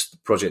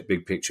against Project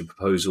Big Picture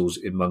proposals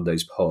in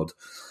Monday's pod.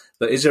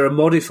 But is there a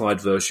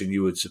modified version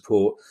you would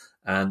support?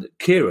 And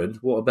Kieran,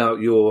 what about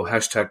your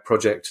hashtag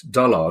Project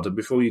Dullard? And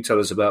before you tell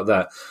us about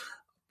that,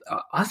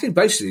 I think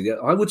basically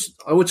I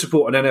would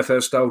support an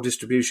NFL-style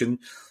distribution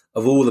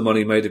of all the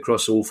money made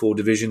across all 4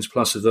 divisions,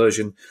 plus a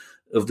version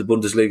of the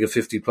Bundesliga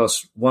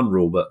 50+1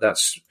 rule. But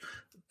that's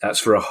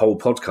for a whole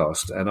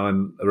podcast, and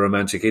I'm a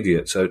romantic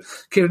idiot. So,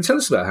 Kieran, tell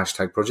us about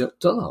hashtag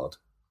Project Dullard.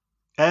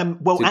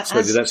 Did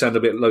that sound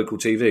a bit local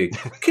TV?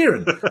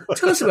 Kieran,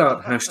 tell us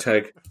about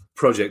hashtag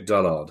Project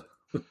Dullard.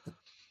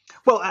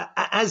 Well,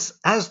 as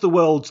the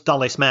world's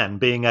dullest man,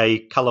 being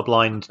a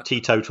colourblind,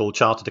 teetotal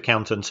chartered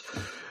accountant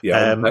with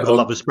a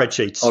love of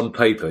spreadsheets. On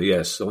paper,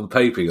 yes. On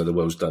paper, you're the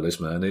world's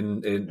dullest man.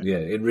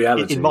 In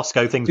reality. In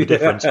Moscow, things were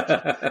different.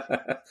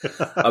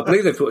 I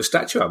believe they've put a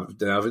statue up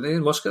now, haven't they,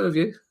 in Moscow, have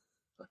you?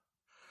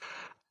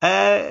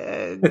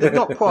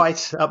 Not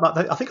quite.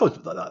 I think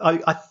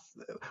I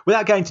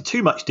without going into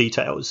too much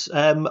details,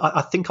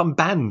 I think I'm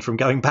banned from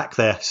going back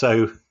there.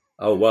 So.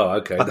 Oh wow!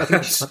 Okay.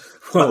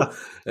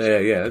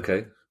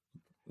 Okay.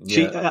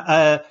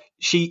 Yeah.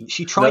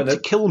 She tried to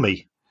kill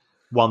me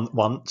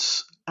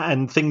once,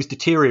 and things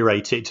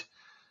deteriorated.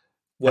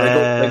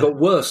 Well, they got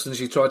worse than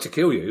she tried to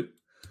kill you.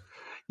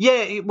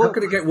 Yeah. How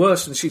could it get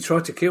worse than she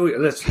tried to kill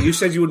you? You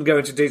said you wouldn't go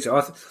into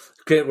detail.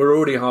 We're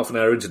already half an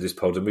hour into this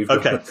pod, and we've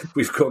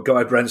got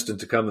Guy Branston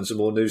to come and some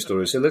more news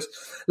stories. So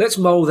let's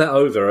mull that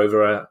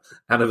over our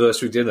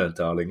anniversary dinner,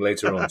 darling,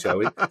 later on, shall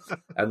we?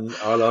 And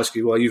I'll ask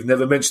you why you've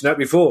never mentioned that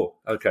before.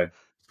 Okay.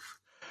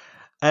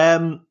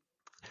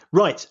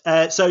 Right.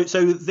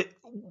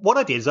 What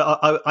I did is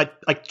I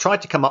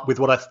tried to come up with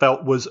what I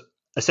felt was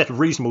a set of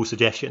reasonable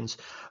suggestions.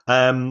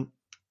 An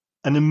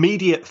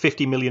immediate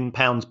 £50 million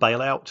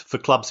bailout for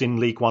clubs in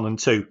League One and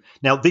Two.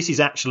 Now, this is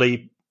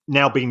actually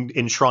now being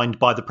enshrined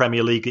by the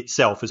Premier League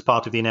itself as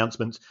part of the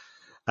announcement.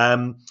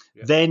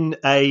 Then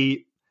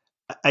a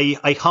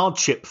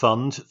hardship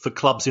fund for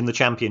clubs in the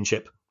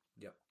Championship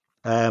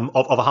of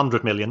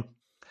 100 million.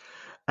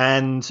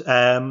 And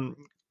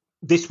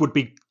this would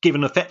be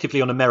given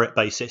effectively on a merit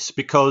basis,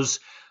 because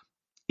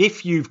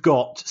if you've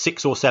got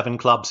 6 or 7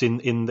 clubs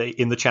in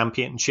the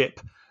Championship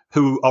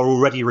who are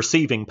already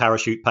receiving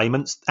parachute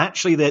payments,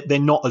 actually they're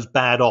not as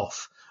bad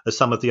off as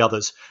some of the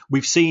others.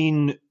 We've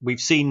seen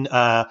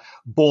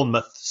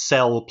Bournemouth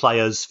sell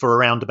players for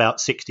around about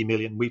 60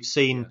 million. We've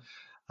seen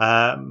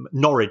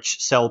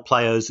Norwich sell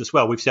players as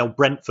well. We've seen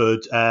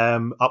Brentford.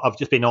 I've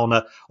just been on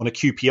a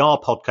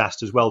QPR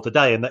podcast as well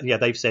today, and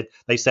they've said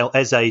they sell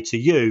Eze to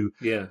you.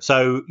 Yeah.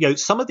 So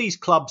some of these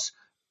clubs,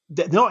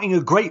 they're not in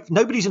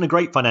nobody's in a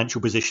great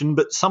financial position,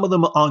 but some of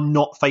them are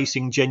not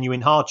facing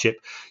genuine hardship.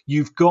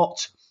 You've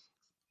got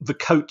the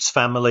Coates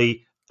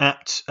family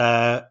at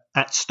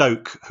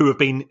Stoke, who have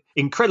been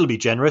incredibly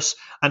generous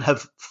and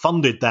have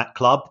funded that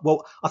club.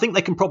 Well, I think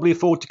they can probably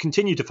afford to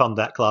continue to fund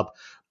that club.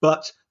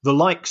 But the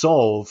likes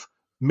of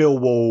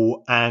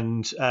Millwall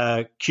and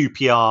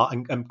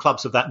QPR and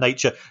clubs of that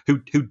nature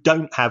who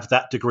don't have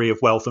that degree of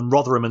wealth, and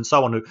Rotherham and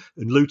so on, and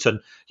Luton.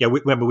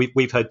 Remember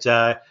we've had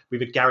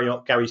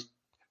Gary's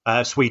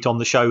Sweet on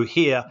the show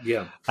here,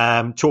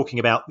 talking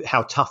about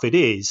how tough it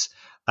is.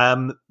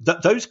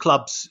 Those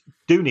clubs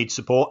do need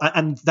support,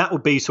 and that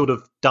would be sort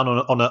of done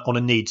on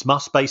a needs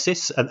must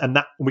basis, and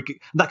that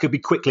could be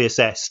quickly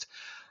assessed.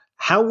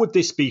 How would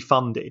this be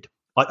funded?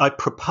 I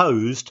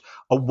proposed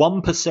a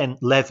 1%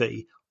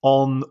 levy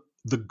on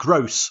the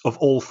gross of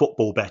all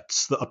football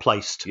bets that are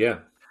placed.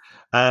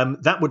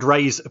 That would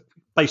raise,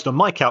 based on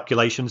my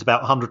calculations,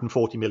 about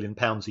 £140 million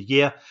a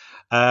year.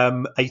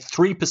 A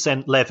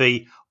 3%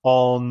 levy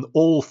on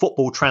all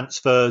football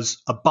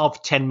transfers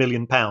above £10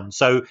 million.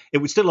 So it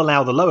would still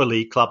allow the lower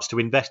league clubs to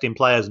invest in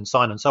players and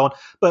sign and so on.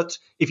 But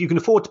if you can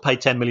afford to pay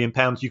 £10 million,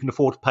 you can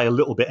afford to pay a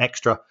little bit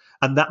extra.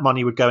 And that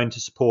money would go into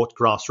support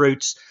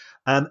grassroots.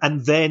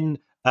 And then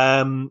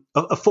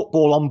a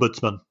football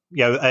ombudsman,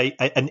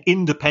 an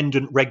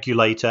independent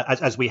regulator,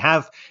 as we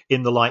have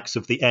in the likes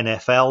of the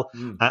NFL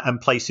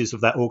and places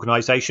of that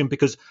organisation,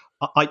 because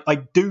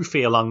I do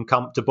feel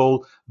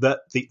uncomfortable that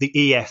the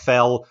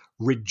EFL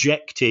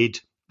rejected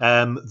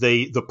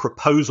the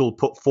proposal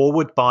put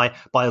forward by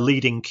a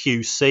leading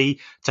QC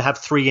to have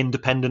 3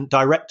 independent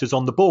directors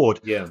on the board.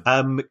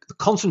 The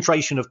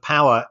concentration of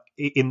power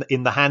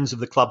in the hands of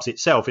the clubs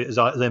itself, as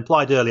I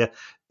implied earlier,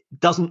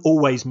 doesn't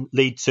always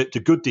lead to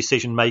good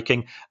decision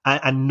making,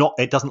 and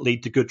it doesn't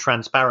lead to good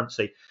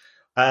transparency.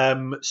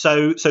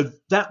 So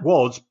that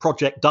was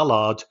Project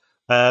Dullard,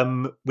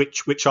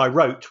 which I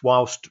wrote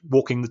whilst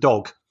walking the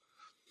dog.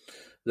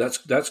 That's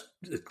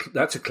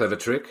a clever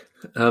trick,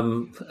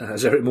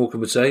 as Eric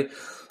Morecambe would say.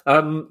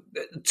 2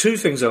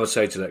 things I would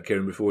say to that,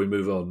 Kieran, before we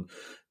move on.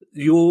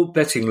 Your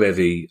betting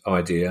levy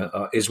idea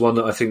is one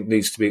that I think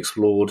needs to be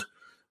explored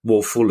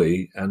more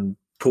fully and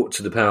put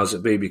to the powers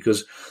that be,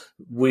 because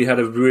we had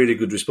a really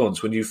good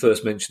response when you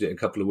first mentioned it a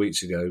couple of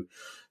weeks ago.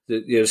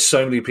 That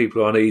so many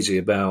people are uneasy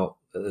about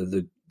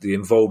the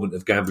involvement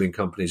of gambling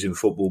companies in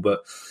football,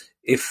 but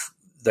if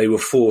they were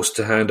forced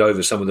to hand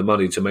over some of the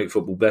money to make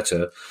football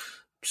better,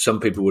 some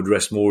people would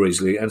rest more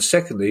easily. And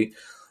secondly,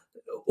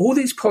 all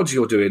these pods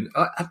you're doing,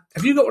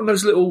 have you got one of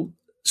those little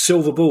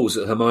silver balls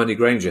that Hermione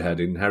Granger had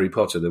in Harry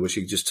Potter, where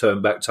she could just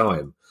turn back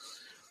time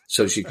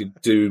so she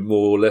could do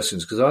more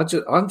lessons? Because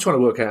I'm trying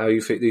to work out how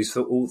you fit these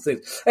all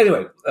things.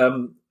 Anyway,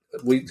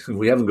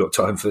 we haven't got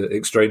time for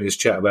extraneous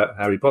chat about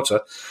Harry Potter.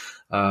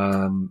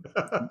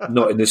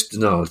 Not in this.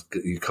 No,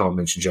 you can't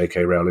mention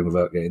J.K. Rowling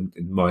without getting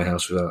in my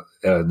house without.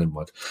 Never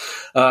mind.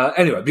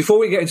 Anyway, before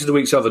we get into the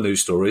week's other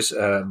news stories,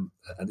 and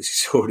this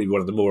is already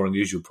one of the more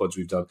unusual pods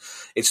we've done.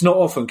 It's not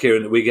often,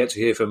 Kieran, that we get to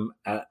hear from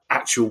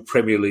actual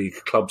Premier League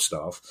club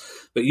staff.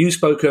 But you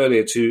spoke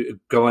earlier to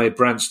Guy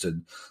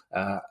Branston,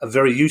 a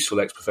very useful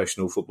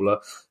ex-professional footballer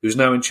who's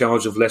now in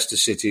charge of Leicester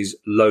City's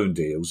loan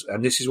deals.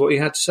 And this is what he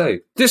had to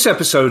say. This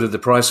episode of The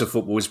Price of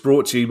Football is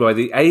brought to you by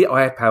the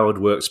AI-powered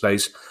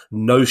workspace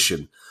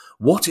Notion.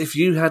 What if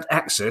you had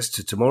access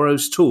to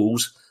tomorrow's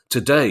tools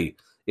today?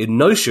 In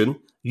Notion,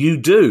 you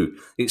do.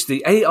 It's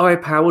the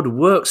AI-powered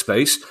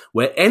workspace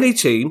where any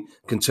team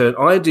can turn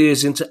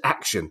ideas into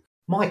action.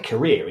 My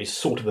career is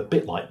sort of a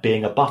bit like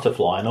being a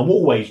butterfly, and I'm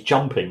always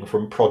jumping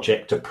from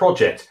project to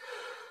project.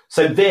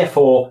 So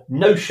therefore,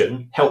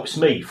 Notion helps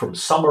me from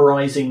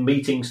summarising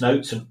meetings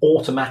notes and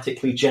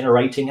automatically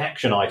generating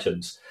action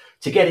items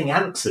to getting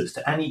answers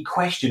to any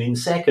question in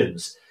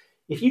seconds.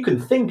 If you can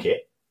think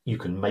it, you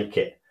can make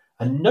it.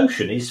 And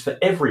Notion is for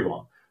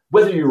everyone,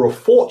 whether you're a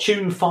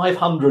Fortune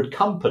 500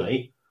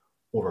 company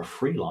or a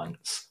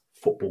freelance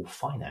football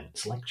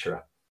finance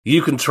lecturer.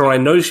 You can try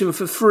Notion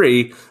for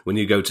free when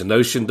you go to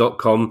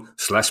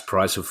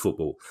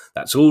notion.com/priceoffootball.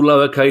 That's all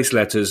lowercase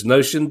letters,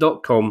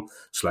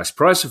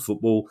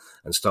 notion.com/priceoffootball,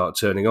 and start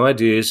turning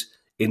ideas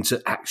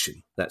into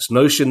action. That's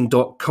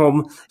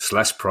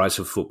notion.com/price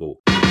of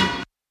football.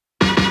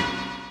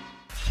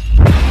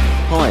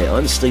 Hi,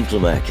 I'm Steve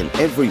Lamack, and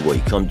every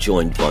week I'm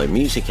joined by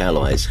Music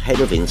Ally's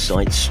Head of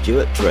Insight,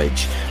 Stuart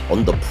Dredge,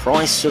 on The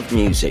Price of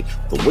Music,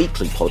 the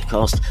weekly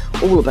podcast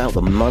all about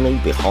the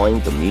money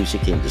behind the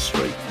music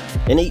industry.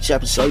 In each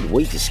episode,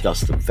 we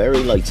discuss the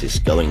very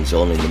latest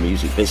goings-on in the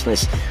music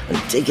business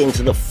and dig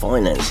into the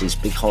finances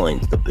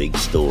behind the big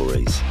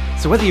stories.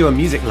 So whether you're a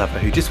music lover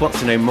who just wants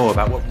to know more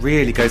about what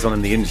really goes on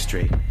in the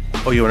industry,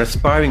 or you're an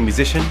aspiring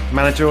musician,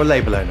 manager or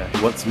label owner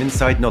who wants some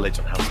inside knowledge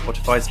on how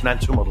Spotify's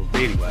financial model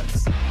really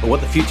works, or what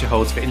the future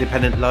holds for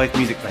independent live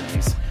music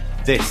venues,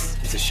 this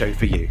is a show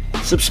for you.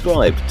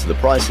 Subscribe to The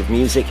Price of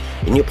Music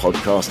in your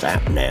podcast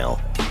app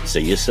now. See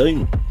you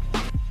soon.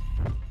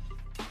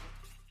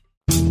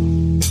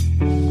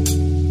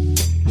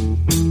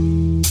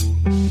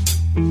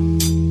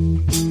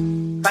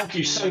 Thank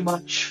you so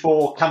much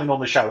for coming on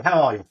the show.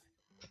 How are you?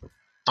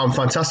 I'm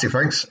fantastic,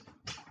 thanks.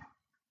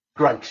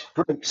 Great.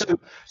 So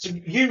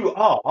you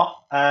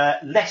are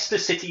Leicester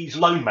City's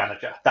loan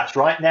manager. That's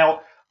right.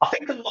 Now, I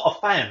think a lot of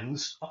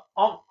fans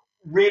aren't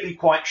really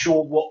quite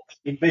sure what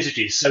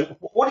envisages. So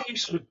what are you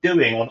sort of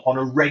doing on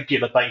a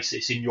regular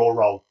basis in your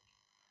role?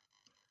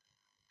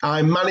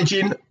 I'm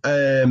managing,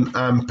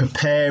 I'm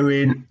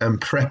preparing and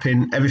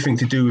prepping everything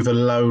to do with a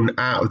loan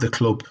out of the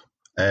club.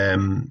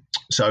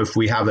 So if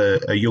we have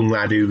a young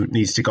lad who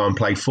needs to go and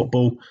play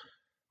football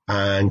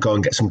and go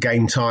and get some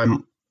game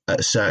time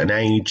at a certain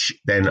age,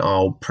 then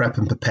I'll prep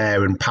and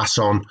prepare and pass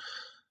on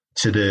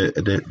to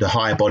the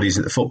higher bodies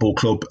at the football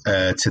club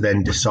to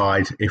then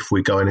decide if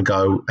we're going to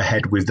go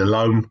ahead with the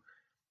loan.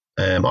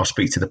 I'll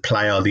speak to the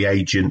player, the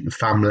agent, the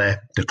family,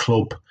 the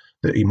club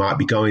that he might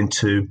be going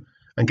to,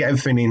 and get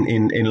everything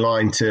in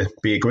line to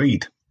be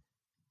agreed.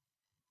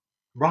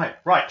 Right.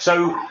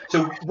 So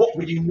what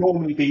would you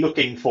normally be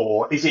looking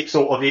for? Is it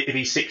sort of if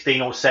he's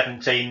 16 or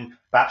 17,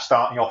 perhaps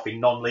starting off in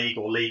non-league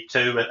or League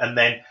Two, and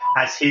then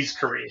as his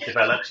career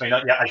develops? I mean,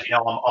 as you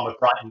know, I'm a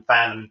Brighton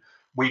fan, and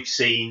we've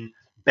seen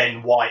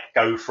Ben White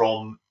go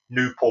from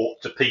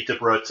Newport to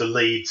Peterborough to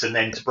Leeds and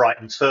then to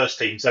Brighton's first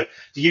team. So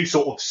do you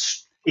sort of,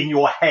 in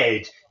your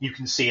head, you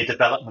can see a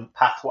development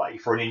pathway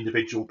for an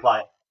individual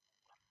player?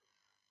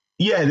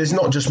 Yeah, there's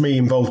not just me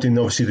involved in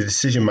obviously the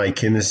decision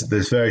making.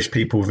 There's various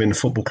people within the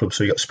football club.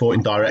 So you've got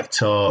sporting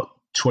director,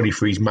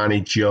 23s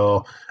manager,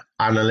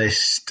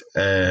 analyst,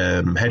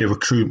 head of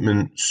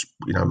recruitment,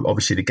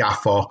 obviously the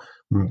gaffer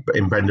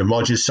in Brendan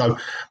Rodgers. So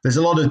there's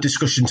a lot of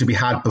discussion to be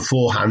had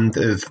beforehand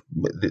of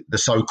the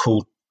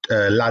so-called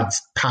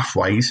lads'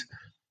 pathways.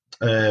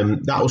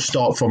 That will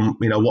start from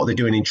what they're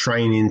doing in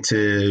training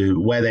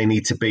to where they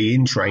need to be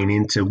in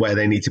training to where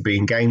they need to be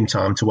in game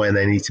time to where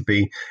they need to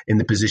be in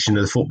the position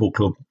of the football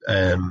club,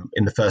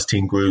 in the first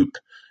team group,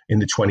 in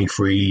the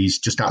 23s,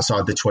 just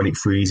outside the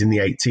 23s, in the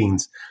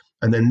 18s.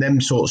 And then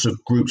them sorts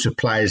of groups of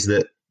players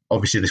that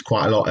obviously there's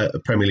quite a lot at a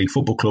Premier League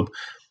football club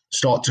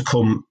start to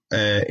come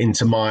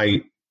into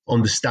my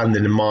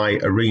understanding in my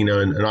arena,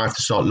 and I have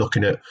to start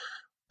looking at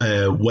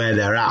where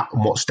they're at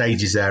and what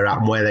stages they're at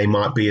and where they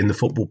might be in the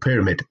football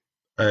pyramid.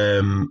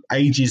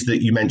 Ages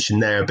that you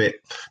mentioned there, a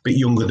bit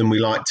younger than we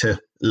like to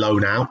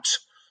loan out.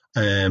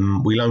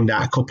 We loaned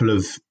out a couple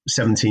of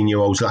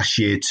 17-year-olds last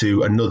year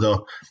to another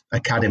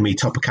academy,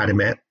 top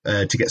academy,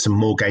 to get some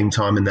more game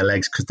time in their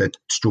legs because they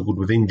struggled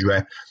with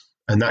injury.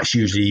 And that's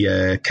usually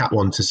Cat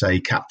 1 to say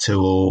Cat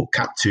 2 or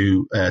Cat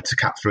 2 to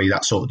Cat 3,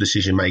 that sort of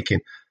decision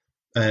making.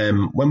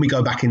 When we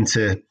go back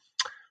into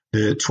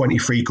the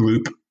 23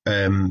 group,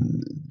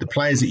 the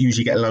players that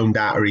usually get loaned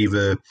out are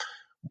either,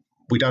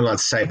 we don't like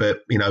to say,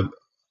 but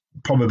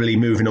probably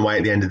moving away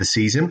at the end of the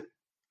season.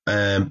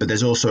 But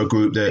there's also a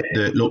group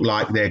that look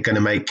like they're going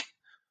to make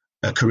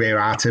a career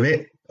out of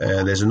it.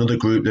 There's another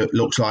group that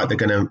looks like they're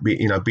going to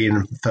be in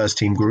the first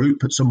team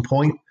group at some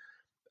point.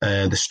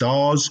 The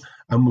stars,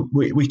 and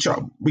we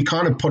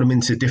kind of put them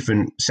into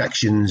different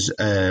sections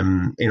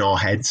in our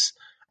heads,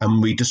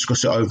 and we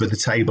discuss it over the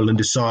table and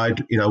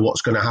decide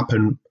what's going to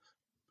happen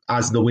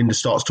as the window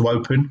starts to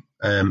open,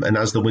 and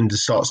as the window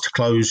starts to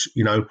close.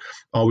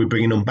 Are we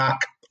bringing them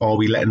back? Are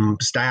we letting them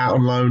stay out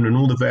on loan? And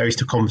all the various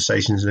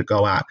conversations that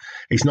go out.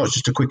 It's not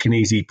just a quick and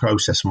easy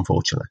process,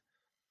 unfortunately.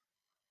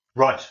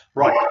 Right.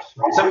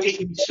 So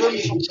in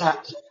terms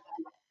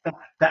of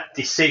that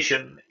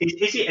decision,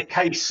 is it a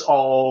case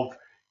of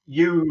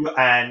you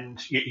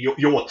and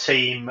your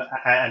team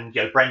and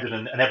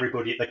Brendan and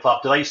everybody at the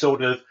club, do they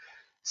sort of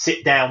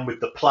sit down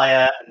with the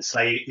player and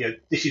say,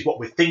 this is what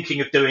we're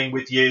thinking of doing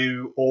with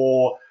you,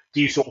 or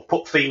do you sort of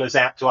put feelers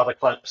out to other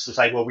clubs to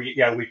say, well,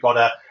 we've got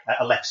a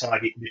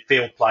left-sided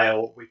midfield player,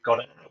 or we've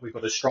got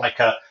a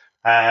striker,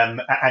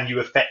 and you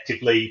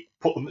effectively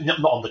put them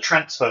not on the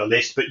transfer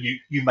list, but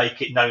you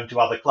make it known to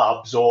other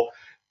clubs, or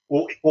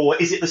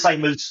is it the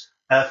same as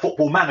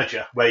Football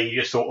Manager, where you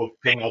just sort of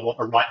ping, I want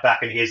a right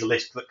back, and here's a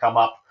list that come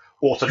up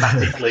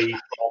automatically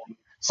from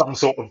some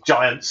sort of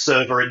giant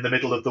server in the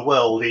middle of the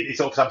world? It's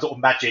sort of some sort of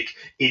magic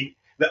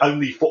that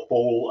only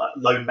football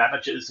loan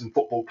managers and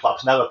football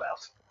clubs know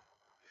about.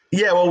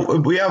 Yeah,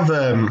 well, we have.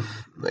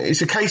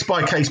 It's a case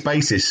by case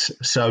basis,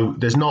 so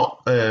there's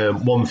not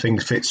one thing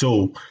fits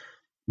all.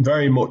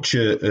 Very much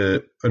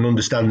an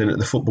understanding at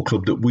the football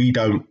club that we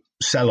don't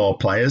sell our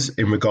players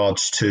in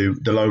regards to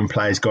the loan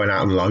players going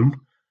out on loan.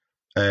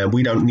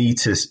 We don't need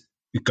to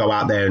go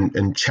out there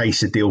and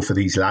chase a deal for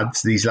these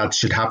lads. These lads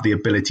should have the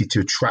ability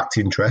to attract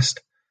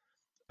interest.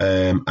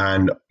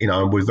 And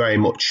we're very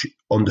much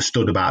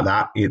understood about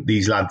that.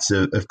 These lads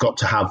have got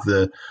to have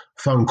the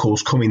phone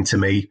calls coming to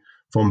me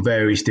from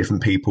various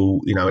different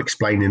people,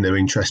 explaining their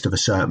interest of a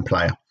certain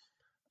player.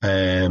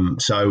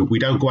 So we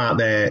don't go out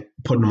there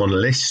putting them on a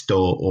list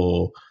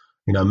or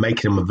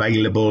making them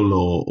available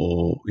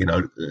or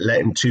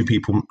letting too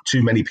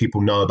many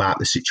people know about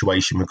the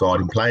situation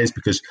regarding players,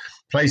 because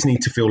players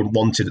need to feel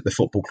wanted at the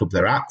football club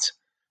they're at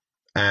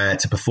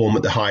to perform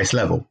at the highest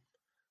level.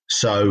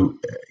 So,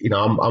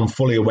 I'm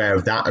fully aware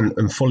of that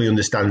and fully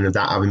understanding of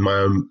that, having my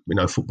own,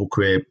 football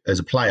career as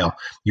a player.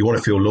 You want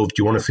to feel loved,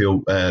 you want to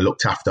feel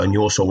looked after, and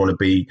you also want to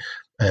be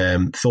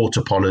thought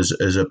upon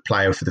as a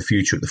player for the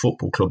future at the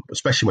football club,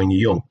 especially when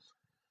you're young.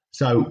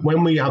 So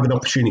when we have an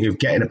opportunity of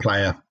getting a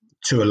player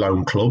to a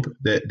loan club,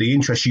 the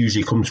interest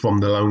usually comes from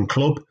the loan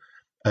club,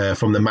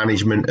 from the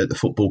management at the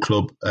football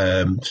club.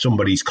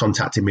 Somebody's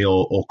contacted me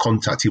or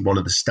contacted one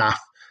of the staff,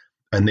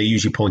 and they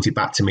usually point it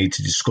back to me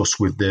to discuss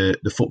with the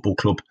football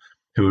club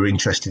who are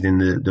interested in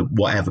the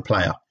whatever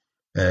player.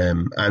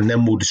 And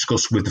then we'll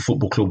discuss with the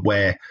football club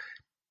where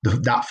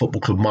that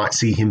football club might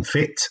see him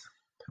fit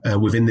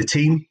within the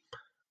team,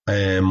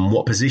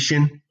 what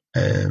position.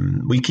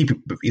 We keep it,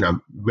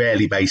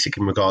 rarely basic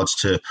in regards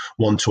to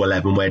 1 to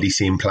 11. Where do you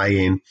see him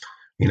playing?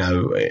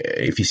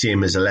 If you see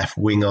him as a left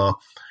winger,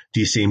 do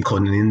you see him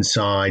coming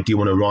inside? Do you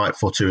want a right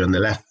footer on the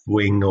left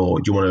wing, or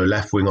do you want a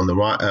left wing on the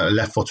right,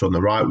 left footer on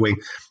the right wing?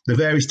 The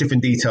various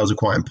different details are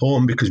quite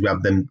important because we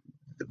have them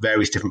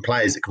various different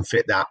players that can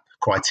fit that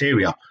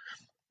criteria.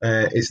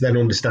 It's then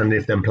understanding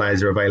if them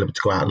players are available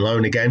to go out on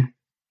loan again.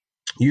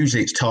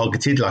 Usually it's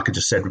targeted, like I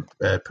just said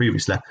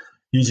previously.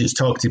 Usually it's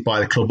targeted by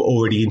the club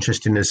already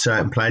interested in a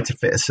certain player to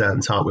fit a certain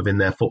type within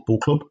their football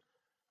club.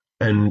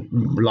 And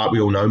like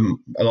we all know,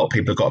 a lot of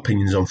people have got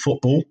opinions on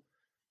football.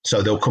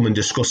 So they'll come and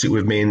discuss it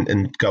with me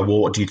and go, well,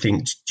 what do you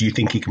think? Do you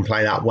think he can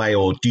play that way?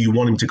 Or do you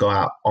want him to go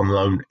out on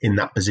loan in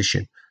that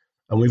position?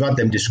 And we've had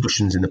them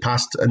discussions in the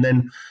past. And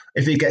then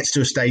if it gets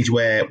to a stage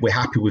where we're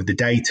happy with the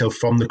data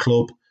from the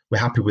club, we're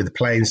happy with the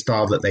playing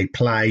style that they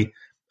play,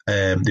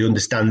 the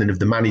understanding of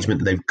the management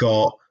that they've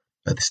got,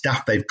 the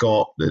staff they've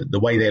got, the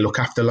way they look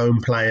after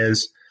loan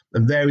players,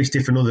 and various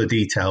different other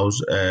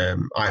details I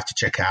have to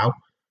check out,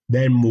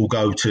 then we'll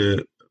go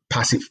to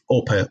pass it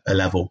up a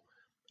level.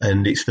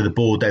 And it's for the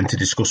board then to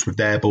discuss with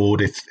their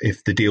board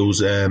if the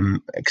deal's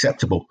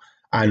acceptable.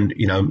 And,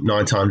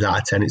 9 times out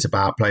of 10, it's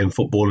about playing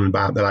football and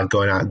about the lad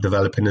going out and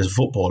developing as a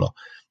footballer.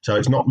 So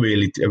it's not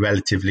really a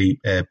relatively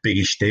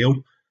biggish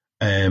deal.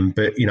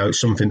 But, it's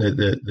something that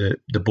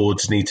the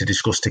boards need to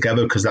discuss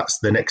together because that's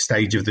the next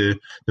stage of the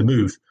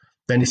move.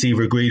 Then it's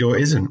either agreed or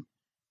it isn't.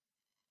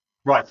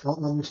 Right. I've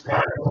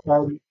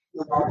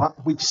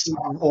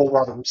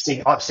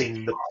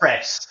seen the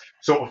press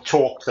sort of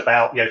talks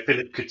about,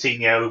 Philip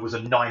Coutinho was a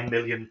 £9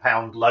 million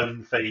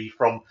loan fee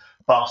from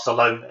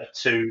Barcelona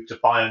to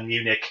Bayern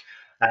Munich,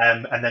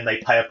 and then they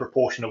pay a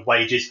proportion of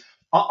wages.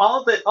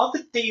 Are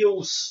the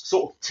deals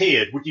sort of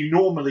tiered? Would you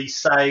normally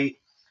say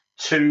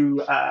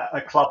to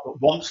a club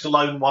that wants to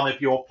loan one of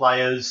your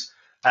players,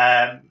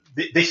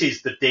 this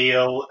is the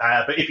deal,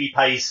 but if he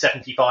pays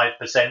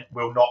 75%,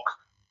 we'll knock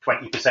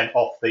 20%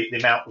 off the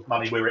amount of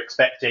money we're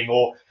expecting,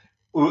 or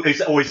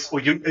is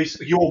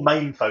your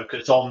main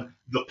focus on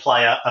the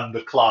player and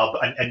the club,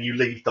 and you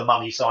leave the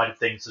money side of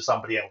things to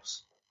somebody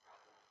else?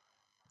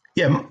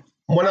 Yeah,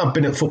 when I've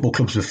been at football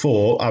clubs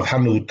before, I've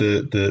handled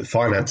the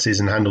finances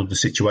and handled the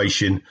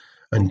situation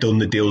and done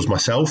the deals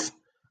myself.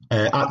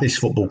 At this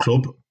football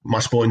club, my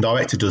sporting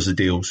director does the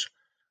deals.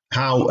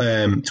 How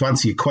to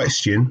answer your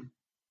question,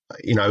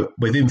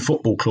 within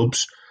football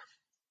clubs,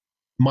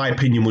 my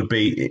opinion would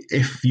be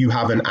if you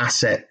have an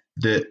asset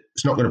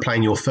that's not going to play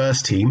in your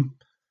first team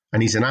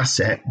and he's an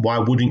asset, why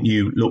wouldn't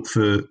you look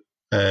for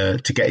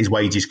to get his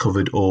wages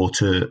covered or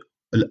to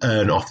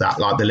earn off that,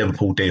 like the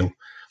Liverpool deal?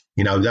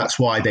 That's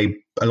why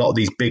a lot of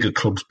these bigger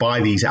clubs buy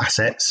these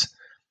assets,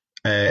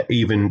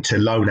 even to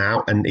loan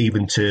out and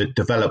even to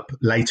develop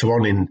later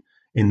on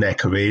in their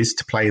careers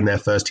to play in their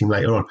first team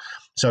later on.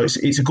 So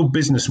it's a good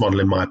business model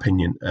in my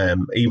opinion.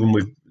 Even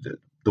with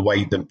the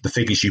way the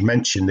figures you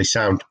mentioned, they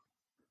sound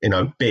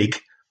big,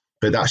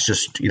 but that's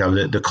just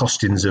the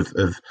costings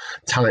of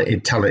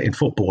talented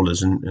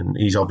footballers, and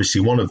he's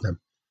obviously one of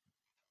them.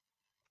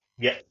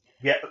 Yeah,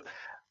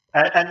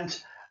 and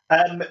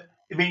I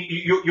mean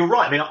you're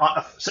right. I mean,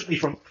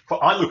 certainly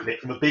I look at it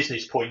from a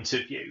business point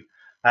of view,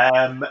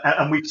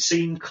 and we've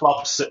seen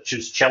clubs such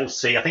as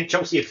Chelsea. I think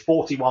Chelsea had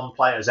 41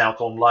 players out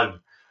on loan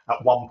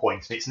at one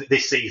point, and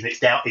this season it's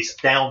down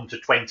to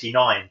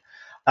 29.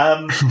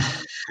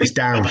 It's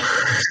down.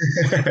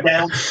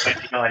 Down to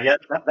 29. Yeah,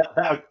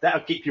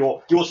 that'll keep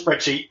your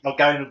spreadsheet not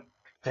going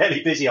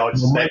fairly busy, I would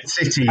Well,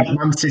 suspect.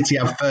 Man City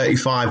have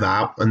 35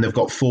 out, and they've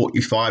got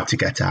 45 to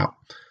get out.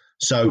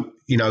 So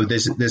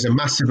there's a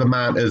massive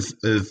amount of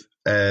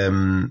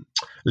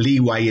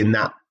leeway in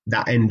that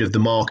end of the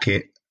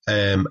market,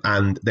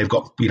 and they've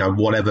got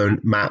whatever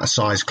amount of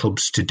size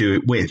clubs to do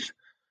it with,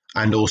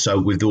 and also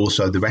with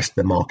the rest of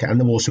the market, and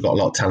they've also got a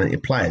lot of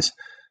talented players.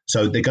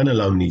 So they're going to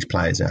loan these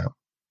players out.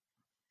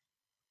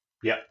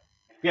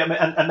 Yeah,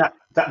 and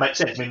that makes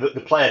sense. I mean, the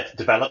player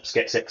develops,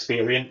 gets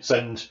experience,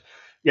 and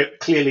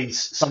clearly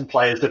some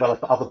players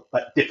develop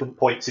at different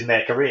points in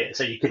their career.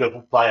 So you could have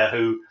a player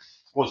who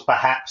was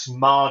perhaps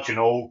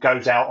marginal,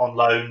 goes out on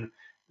loan,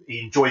 he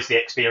enjoys the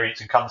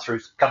experience and comes through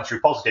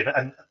positive,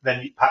 and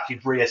then perhaps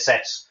you'd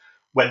reassess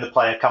when the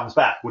player comes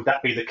back. Would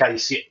that be the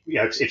case?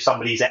 If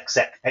somebody's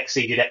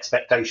exceeded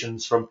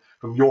expectations from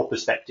your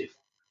perspective?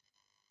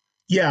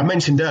 Yeah, I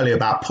mentioned earlier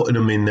about putting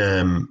them in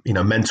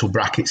mental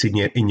brackets in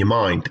your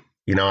mind.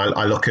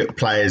 I look at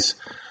players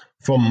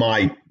from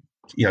my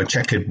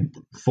checkered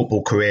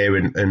football career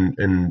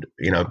and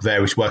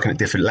various working at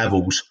different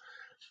levels.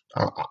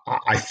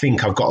 I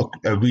think I've got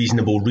a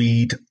reasonable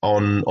read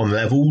on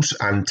levels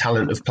and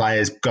talent of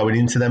players going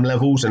into them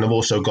levels, and I've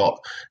also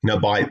got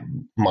by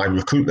my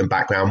recruitment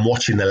background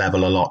watching the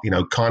level a lot.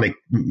 Kind of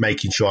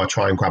making sure I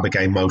try and grab a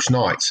game most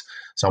nights.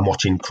 So I'm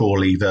watching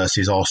Crawley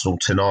versus Arsenal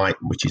tonight,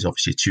 which is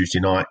obviously a Tuesday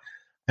night,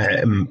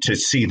 to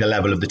see the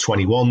level of the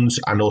 21s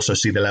and also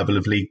see the level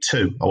of League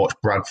Two. I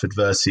watched Bradford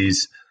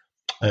versus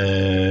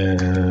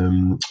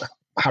Harrogate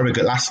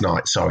last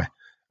night,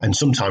 and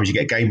sometimes you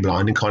get game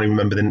blind and can't even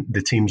remember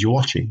the teams you're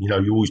watching. You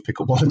always pick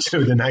up one or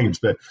two of the names,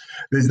 but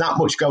there's that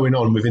much going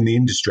on within the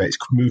industry. It's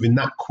moving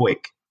that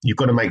quick. You've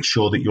got to make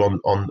sure that you're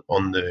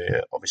on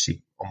the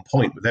obviously on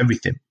point with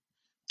everything.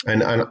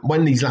 And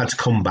when these lads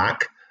come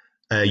back,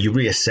 you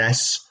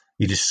reassess,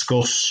 you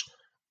discuss.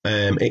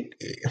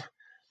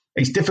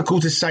 It's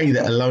difficult to say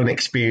that a loan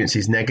experience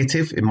is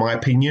negative, in my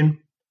opinion,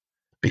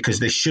 because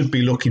they should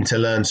be looking to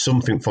learn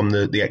something from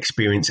the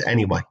experience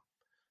anyway.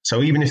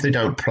 So even if they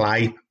don't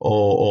play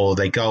or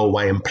they go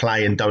away and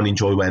play and don't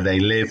enjoy where they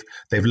live,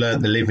 they've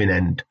learned the living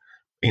end.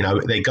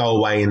 They go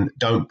away and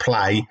don't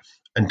play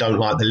and don't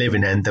like the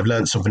living end, they've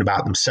learned something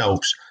about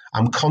themselves.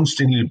 I'm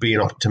constantly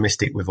being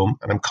optimistic with them,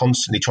 and I'm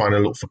constantly trying to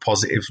look for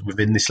positives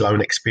within this loan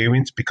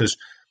experience, because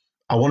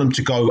I want them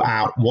to go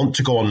out, want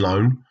to go on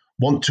loan,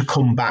 want to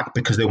come back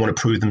because they want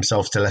to prove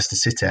themselves to Leicester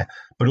City.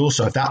 But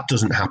also, if that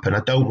doesn't happen,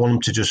 I don't want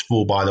them to just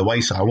fall by the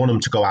wayside. I want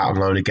them to go out on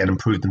loan again and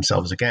prove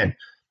themselves again,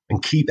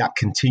 and keep that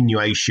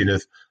continuation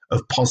of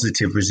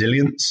positive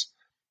resilience.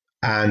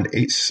 And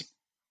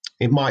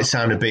it might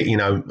sound a bit,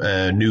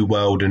 new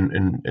world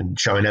and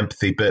showing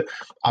empathy, but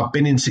I've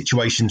been in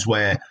situations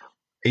where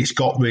it's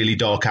got really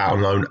dark out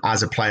on loan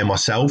as a player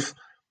myself,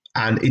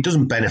 and it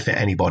doesn't benefit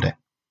anybody.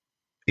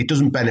 It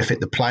doesn't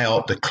benefit the player,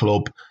 the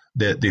club,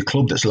 the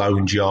club that's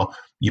loaned you,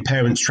 your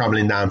parents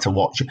travelling down to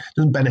watch. It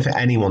doesn't benefit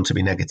anyone to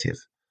be negative.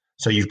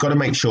 So you've got to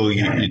make sure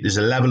there's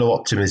a level of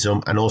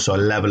optimism and also a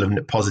level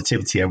of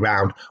positivity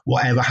around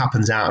whatever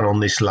happens out and on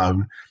this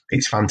loan.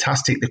 It's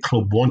fantastic the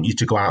club want you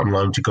to go out on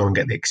loan to go and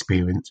get the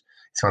experience.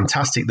 It's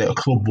fantastic that a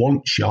club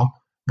wants you,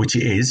 which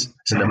it is.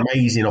 It's an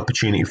amazing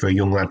opportunity for a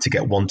young lad to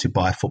get wanted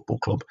by a football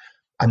club.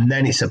 And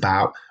then it's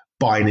about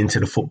buying into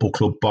the football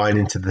club, buying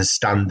into the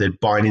standard,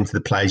 buying into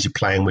the players you're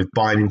playing with,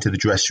 buying into the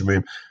dressing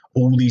room.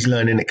 All these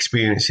learning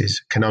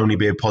experiences can only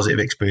be a positive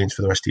experience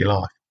for the rest of your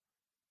life.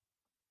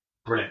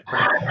 Brilliant.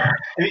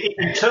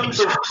 In terms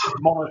of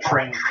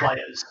monitoring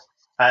players,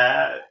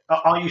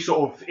 are you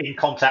sort of in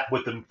contact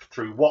with them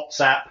through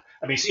WhatsApp?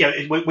 I mean,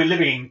 we're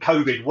living in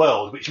COVID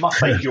world, which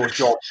must make your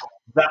job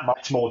that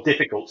much more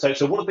difficult.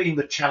 So what have been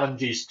the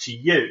challenges to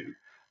you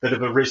that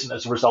have arisen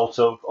as a result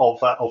of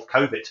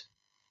COVID?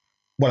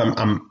 Well,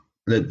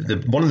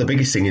 one of the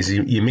biggest things is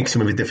you're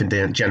mixing with a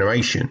different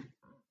generation.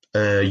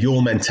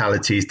 Your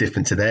mentality is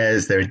different to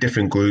theirs. They're a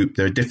different group.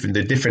 They're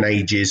different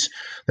ages.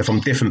 They're from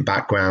different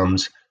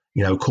backgrounds,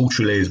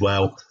 culturally as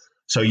well.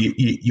 So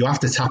you have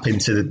to tap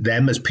into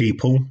them as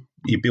people.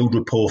 You build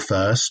rapport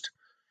first.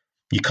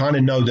 You kind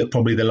of know that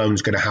probably the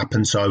loan's going to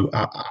happen. So,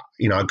 I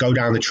go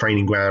down the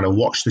training ground, I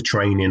watch the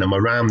training, I'm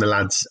around the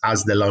lads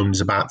as the loan's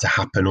about to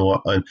happen,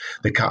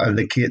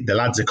 the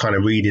lads are kind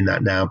of reading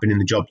that now. I've been in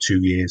the job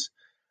 2 years.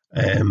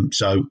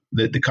 So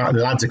the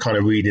lads are kind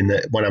of reading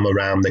that when I'm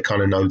around, they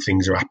kind of know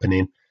things are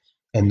happening,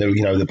 and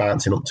they're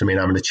bouncing up to me and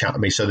having a chat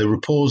with me. So the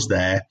rapport's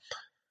there.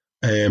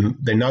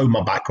 They know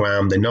my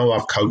background. They know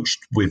I've coached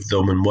with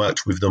them and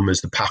worked with them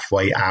as the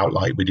pathway out,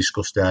 like we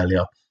discussed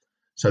earlier.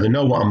 So they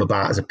know what I'm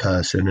about as a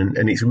person,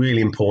 and it's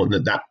really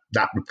important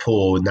that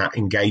rapport and that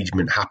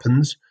engagement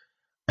happens.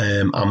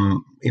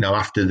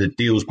 After the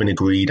deal's been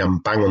agreed, I'm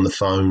bang on the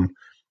phone.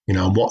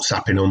 I'm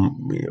WhatsApping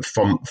them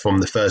from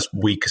the first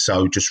week or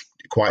so, just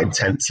quite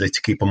intensely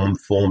to keep them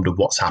informed of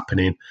what's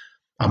happening.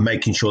 I'm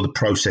making sure the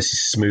process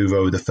is smooth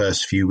over the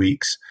first few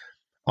weeks.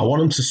 I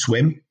want them to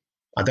swim.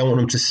 I don't want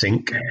them to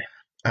sink.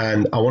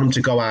 And I want them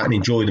to go out and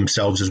enjoy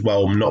themselves as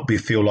well, and not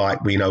feel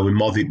like we're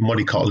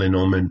mollycoddling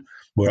them and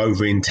we're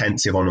over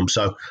intensive on them.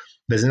 So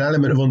there's an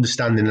element of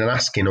understanding and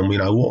asking them,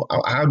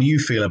 how do you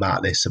feel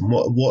about this, and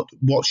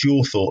what's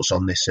your thoughts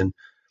on this, and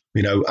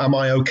am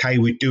I okay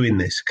with doing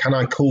this? Can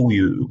I call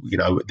you,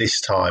 at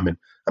this time,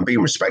 and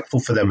being respectful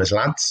for them as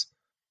lads.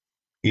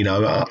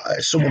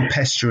 Someone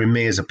pestering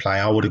me as a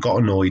player, I would have got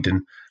annoyed,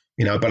 and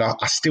but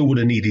I still would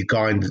have needed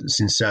guidance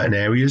in certain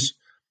areas.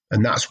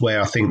 And that's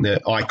where I think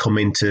that I come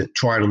in to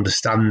try and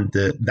understand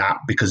that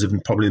because of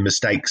probably the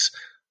mistakes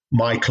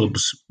my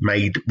clubs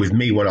made with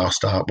me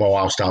whilst I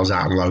was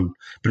out on loan,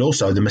 but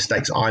also the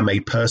mistakes I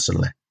made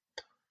personally.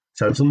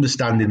 So it's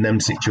understanding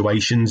them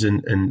situations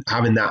and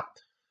having that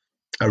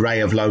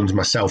array of loans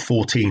myself.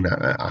 14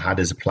 I had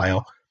as a player.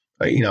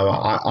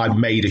 I've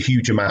made a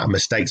huge amount of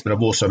mistakes, but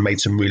I've also made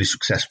some really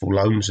successful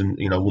loans and,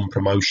 won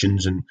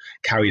promotions and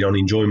carried on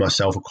enjoying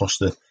myself across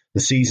the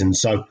season.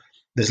 So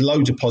there's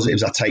loads of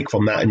positives I take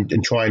from that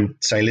and try and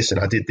say, listen,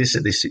 I did this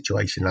at this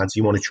situation, lads.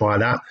 You want to try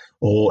that?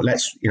 Or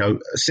let's,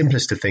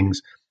 simplest of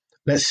things,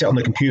 let's sit on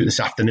the computer this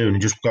afternoon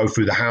and just go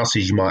through the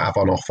houses you might have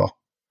on offer.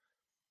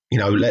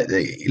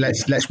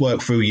 Let's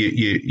work through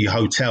your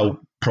hotel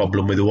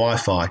problem with the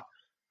Wi-Fi.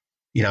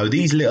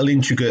 These little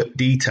intricate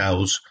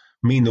details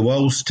mean the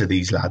world to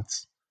these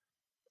lads.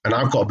 And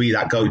I've got to be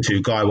that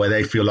go-to guy where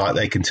they feel like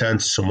they can turn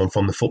to someone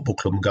from the football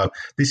club and go,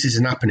 this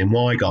isn't happening,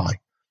 why, guy?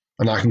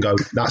 And I can go,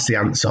 that's the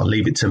answer,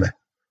 leave it to me.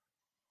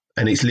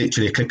 And it's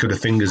literally a click of the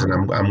fingers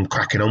and I'm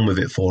cracking on with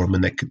it for them,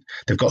 and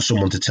they've got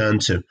someone to turn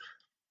to.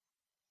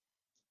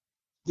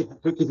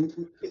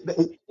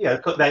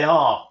 They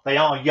are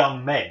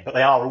young men, but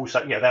they are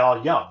also, they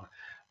are young.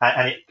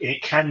 And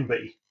it can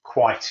be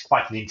quite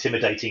an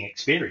intimidating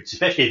experience,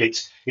 especially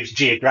if it's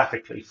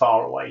geographically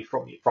far away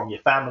from your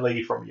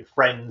family, from your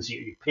friends,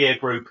 your peer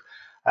group.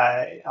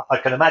 I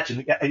can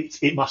imagine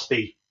it must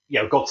be,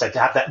 God said, to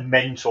have that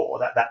mentor,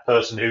 that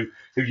person who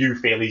you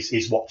feel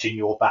is watching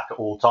your back at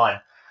all time.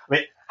 I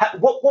mean,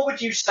 what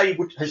would you say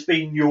has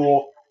been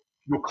your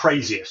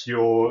craziest,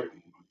 your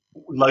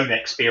loan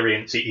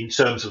experience in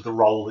terms of the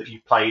role that you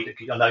played?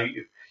 I know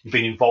you've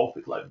been involved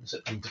with loans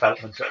and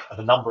development at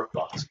a number of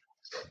clubs.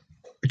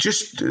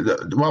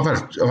 I've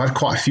had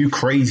quite a few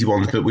crazy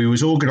ones, but we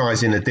was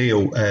organising a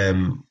deal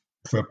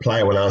for a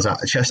player when I was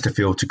at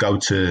Chesterfield to go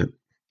to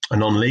a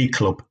non-league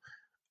club,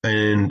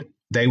 and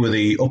they were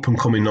the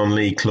up-and-coming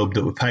non-league club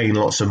that were paying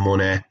lots of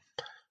money.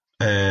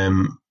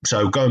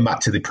 So going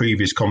back to the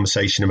previous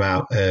conversation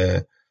about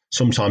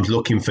sometimes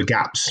looking for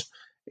gaps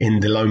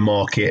in the loan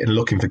market and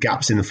looking for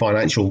gaps in the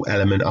financial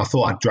element, I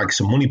thought I'd drag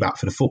some money back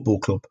for the football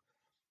club.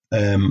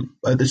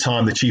 At the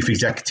time, the chief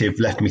executive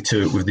left me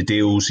to it with the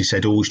deals. He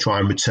said, always try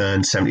and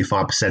return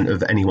 75%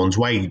 of anyone's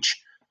wage.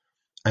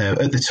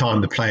 At the time,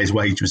 the player's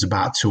wage was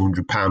about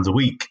 £200 a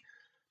week.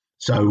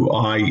 So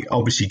I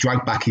obviously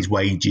dragged back his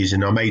wages,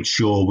 and I made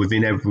sure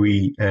within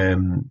every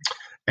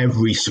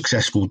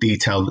successful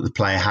detail that the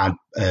player had,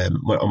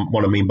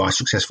 what I mean by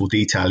successful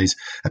detail is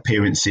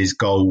appearances,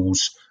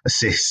 goals,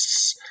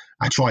 assists.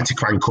 I tried to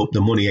crank up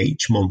the money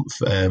each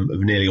month of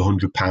nearly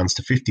 £100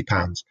 to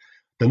 £50.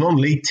 The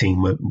non-league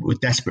team were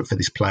desperate for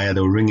this player.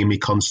 They were ringing me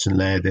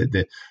constantly.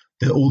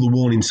 All the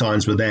warning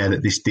signs were there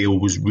that this deal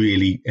was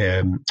really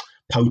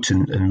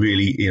potent and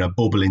really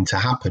bubbling to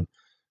happen.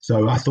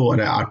 So I thought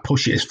I'd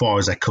push it as far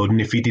as I could,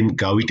 and if he didn't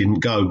go, he didn't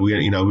go.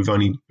 We've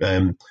only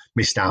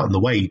missed out on the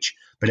wage,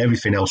 but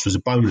everything else was a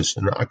bonus.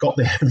 And I got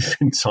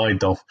everything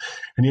signed off,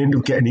 and he ended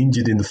up getting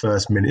injured in the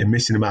first minute and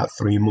missing about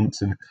 3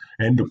 months, and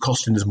ended up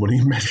costing us money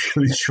in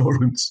medical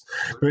insurance.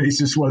 But it's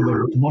just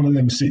one of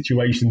them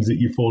situations that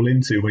you fall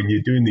into when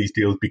you're doing these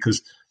deals,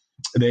 because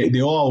they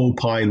are all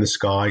pie in the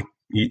sky.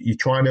 You're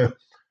trying to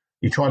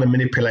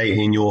manipulate it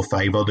in your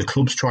favour. The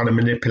club's trying to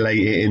manipulate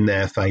it in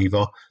their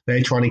favour.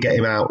 They're trying to get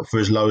him out for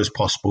as low as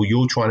possible.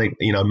 You're trying to,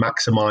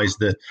 maximise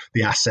the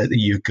asset that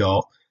you've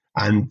got.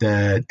 And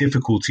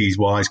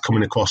difficulties-wise,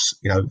 coming across,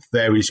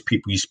 various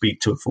people you speak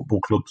to at football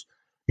clubs,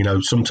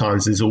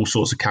 sometimes there's all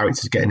sorts of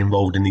characters getting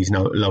involved in these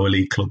lower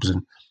league clubs,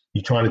 and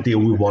you're trying to deal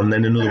with one,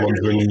 then another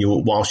one's ringing you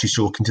up whilst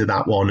you're talking to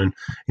that one, and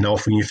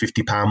offering you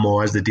 £50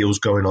 more as the deal's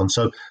going on.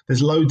 So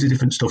there's loads of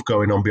different stuff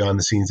going on behind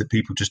the scenes that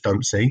people just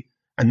don't see.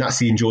 And that's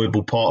the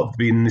enjoyable part of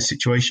being in this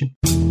situation.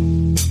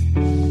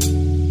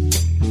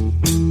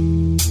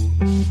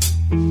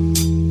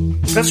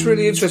 That's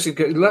really interesting.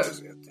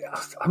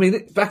 I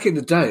mean, back in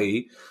the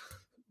day,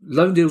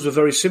 loan deals were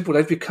very simple.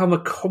 They've become a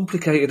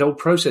complicated old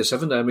process,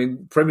 haven't they? I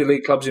mean, Premier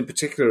League clubs in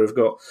particular have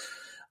got...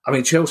 I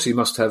mean, Chelsea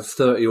must have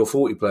 30 or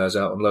 40 players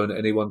out on loan at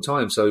any one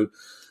time. So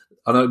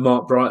I know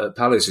Mark Bright at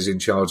Palace is in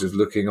charge of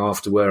looking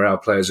after where our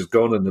players have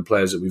gone and the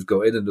players that we've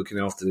got in and looking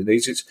after the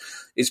needs.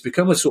 It's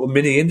become a sort of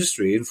mini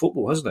industry in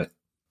football, hasn't it?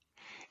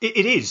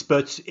 It is,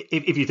 but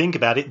if you think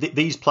about it,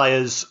 these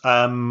players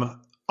are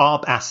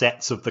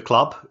assets of the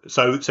club.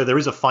 So there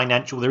is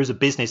a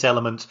business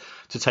element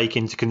to take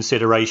into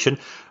consideration.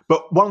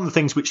 But one of the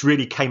things which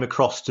really came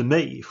across to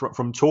me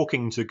from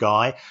talking to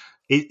Guy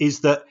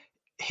is that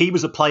he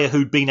was a player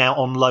who'd been out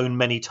on loan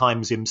many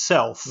times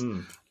himself.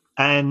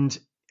 And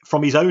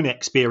from his own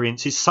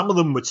experiences, some of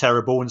them were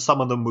terrible and some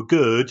of them were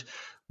good.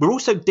 We're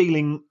also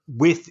dealing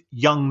with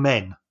young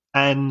men.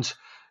 And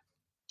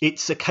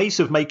it's a case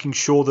of making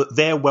sure that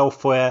their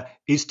welfare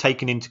is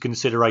taken into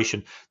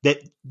consideration. That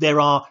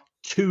there are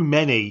too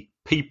many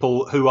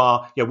people who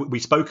are, we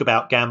spoke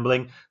about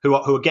gambling, who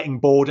are getting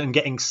bored and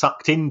getting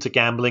sucked into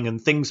gambling and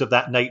things of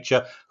that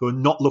nature, who are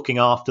not looking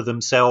after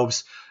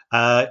themselves.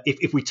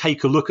 If we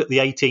take a look at the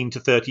 18 to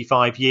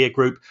 35 year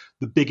group,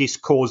 the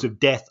biggest cause of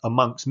death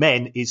amongst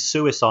men is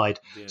suicide.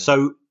 Yeah.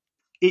 So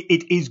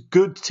it is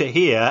good to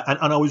hear,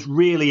 and I was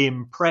really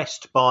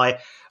impressed by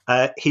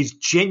his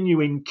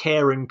genuine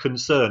care and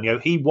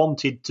concern. He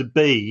wanted to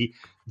be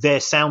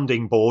their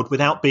sounding board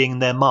without being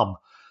their mum.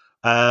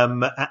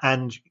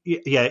 And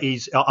yeah,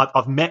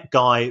 I've met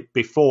Guy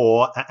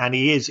before, and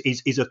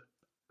he's a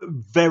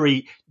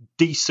very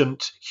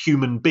decent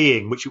human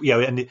being, which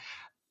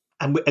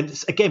and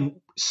again,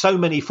 so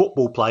many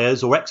football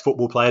players or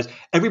ex-football players,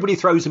 everybody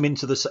throws them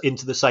into the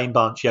same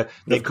bunch.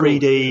 They're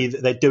greedy.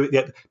 They do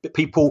it. But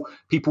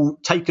people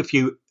take a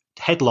few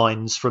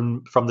headlines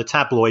from the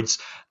tabloids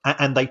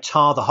and they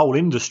tar the whole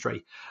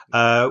industry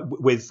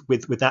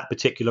with that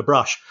particular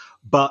brush.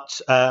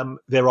 But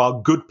there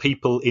are good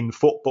people in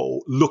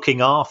football looking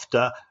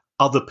after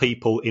other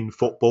people in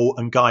football,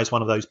 and Guy's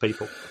one of those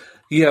people.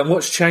 Yeah, and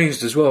what's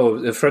changed as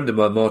well, a friend of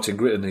mine, Martin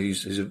Gritton,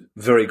 he's a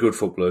very good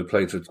footballer who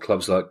played for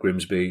clubs like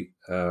Grimsby,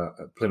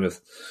 Plymouth.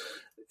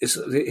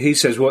 He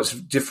says what's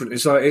different,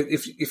 it's like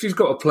if you've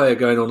got a player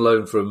going on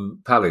loan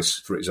from Palace,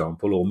 for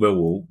example, or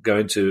Millwall,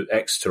 going to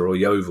Exeter or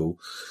Yeovil,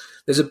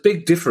 there's a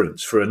big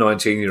difference for a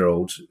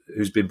 19-year-old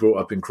who's been brought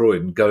up in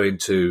Croydon going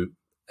to,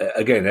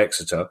 again,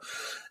 Exeter.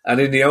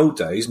 And in the old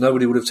days,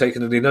 nobody would have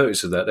taken any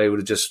notice of that. They would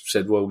have just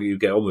said, well, you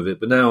get on with it.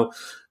 But now,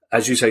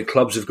 as you say,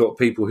 clubs have got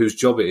people whose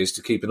job it is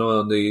to keep an eye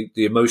on the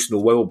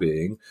emotional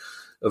well-being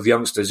of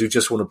youngsters who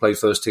just want to play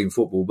first-team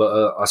football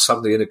but are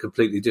suddenly in a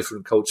completely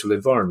different cultural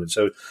environment.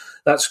 So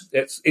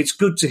it's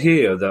good to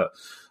hear that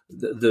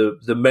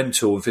the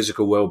mental and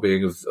physical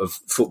well-being of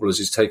footballers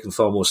is taken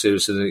far more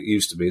seriously than it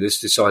used to be.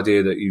 This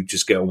idea that you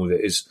just get on with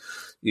it is,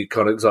 you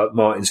kind of, like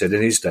Martin said,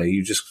 in his day,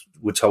 you just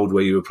were told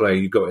where you were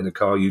playing, you got in a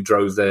car, you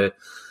drove there,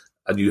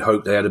 and you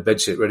hoped they had a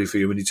bedsit ready for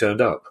you when you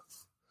turned up.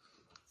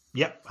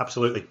 Yep,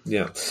 absolutely.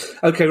 Yeah.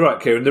 Okay,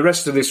 right, Kieran. The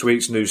rest of this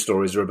week's news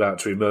stories are about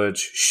to emerge,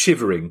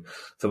 shivering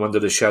from under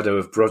the shadow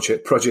of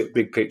Project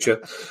Big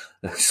Picture.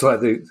 It's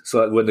like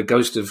when the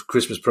ghost of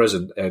Christmas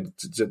Present,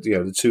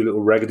 the two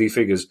little raggedy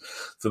figures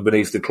from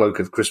beneath the cloak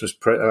of Christmas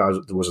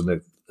Present. There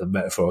wasn't a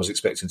metaphor I was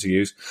expecting to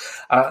use.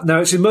 Now,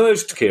 it's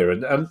emerged,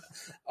 Kieran, and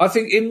I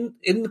think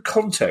in the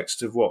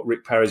context of what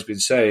Rick Parry's been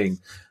saying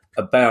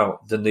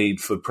about the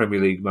need for Premier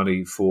League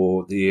money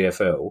for the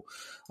EFL,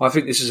 I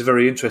think this is a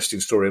very interesting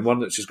story, and one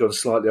that's just gone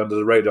slightly under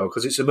the radar,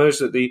 because it's emerged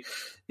that the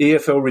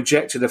EFL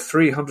rejected a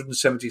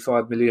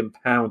 £375 million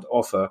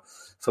offer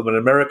from an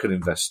American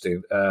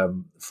investor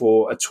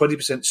for a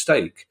 20%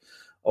 stake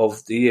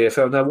of the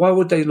EFL. Now, why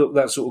would they look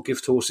that sort of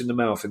gift horse in the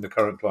mouth in the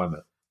current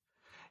climate?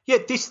 Yeah,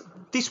 this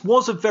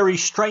was a very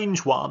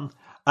strange one.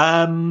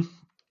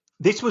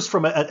 This was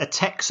from a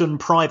Texan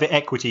private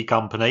equity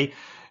company.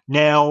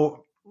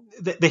 Now,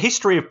 the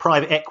history of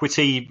private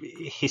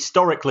equity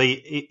historically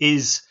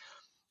is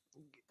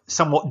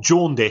somewhat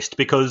jaundiced,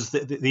 because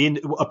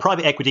a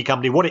private equity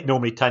company, what it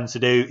normally tends to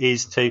do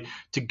is to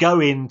go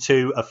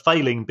into a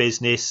failing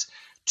business,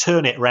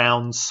 turn it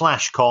round,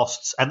 slash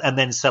costs, and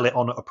then sell it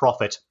on at a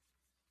profit.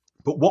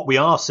 But what we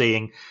are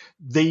seeing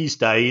these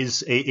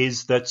days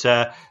is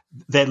that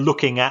they're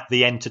looking at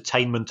the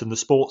entertainment and the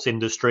sports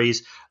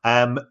industries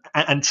and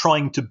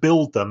trying to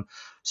build them.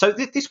 So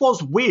this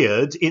was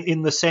weird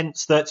in the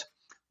sense that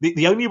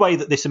the only way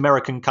that this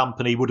American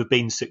company would have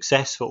been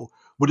successful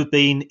would have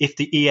been if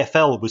the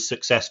EFL was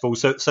successful.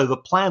 So the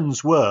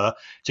plans were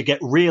to get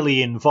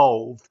really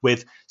involved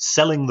with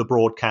selling the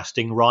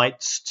broadcasting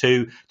rights,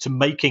 to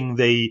making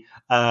the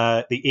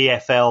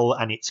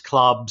EFL and its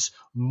clubs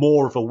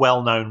more of a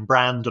well-known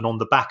brand, and on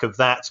the back of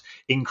that,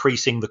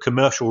 increasing the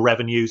commercial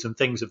revenues and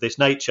things of this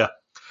nature.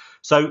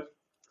 So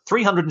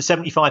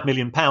 £375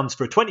 million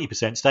for a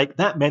 20% stake,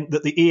 that meant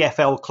that the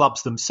EFL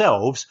clubs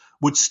themselves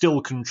would still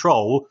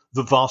control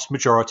the vast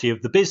majority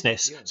of the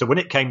business. Yeah. So when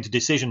it came to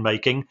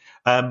decision-making,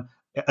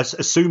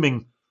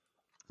 assuming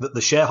that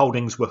the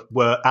shareholdings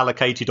were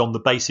allocated on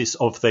the basis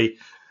of the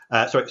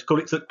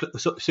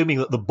assuming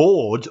that the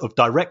board of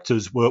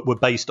directors were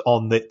based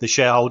on the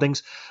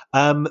shareholdings,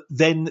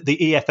 then the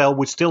EFL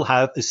would still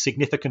have a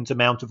significant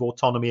amount of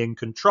autonomy and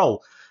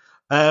control.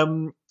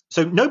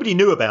 So nobody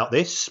knew about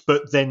this,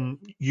 but then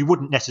you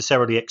wouldn't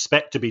necessarily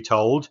expect to be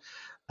told.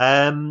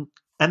 And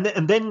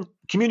then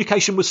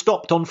communication was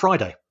stopped on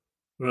Friday.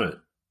 Right.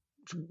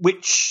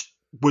 Which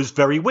was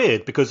very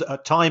weird, because at a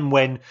time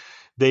when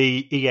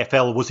the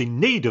EFL was in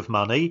need of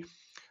money,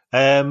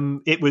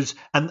 it was,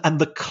 and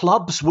the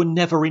clubs were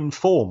never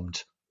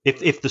informed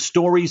if the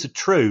stories are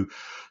true.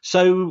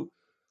 So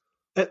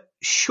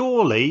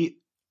surely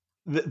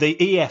the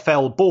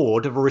EFL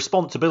board have a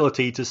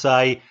responsibility to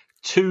say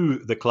to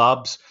the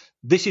clubs,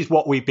 this is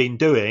what we've been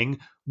doing.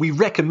 We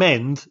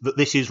recommend that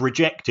this is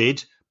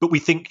rejected, but we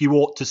think you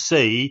ought to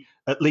see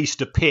at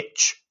least a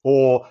pitch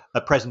or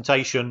a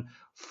presentation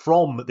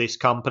from this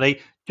company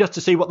just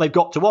to see what they've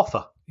got to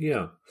offer.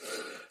 Yeah.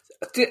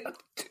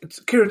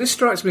 Kieran, this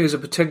strikes me as a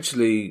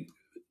potentially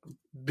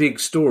big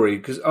story,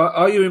 because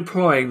are you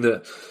implying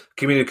that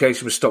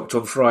communication was stopped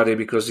on Friday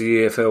because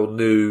the EFL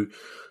knew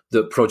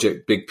that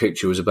Project Big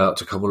Picture was about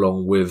to come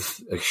along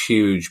with a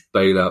huge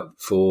bailout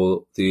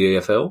for the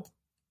EFL?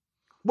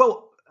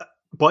 Well,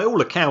 by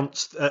all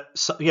accounts,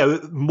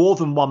 more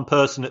than one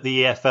person at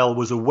the EFL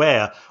was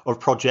aware of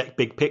Project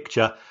Big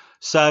Picture.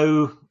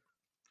 So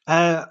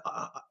I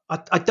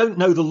don't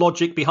know the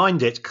logic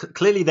behind it.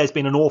 Clearly, there's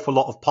been an awful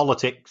lot of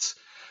politics.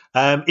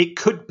 It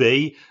could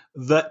be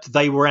that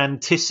they were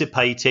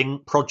anticipating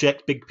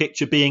Project Big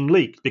Picture being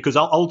leaked, because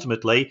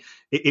ultimately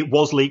it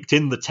was leaked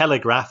in the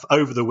Telegraph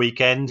over the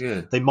weekend.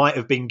 Yeah. They might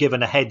have been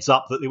given a heads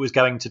up that it was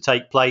going to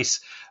take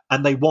place,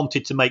 and they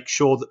wanted to make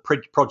sure that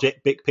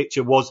Project Big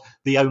Picture was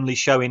the only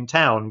show in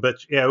town. But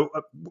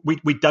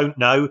we don't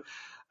know.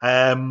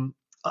 Again,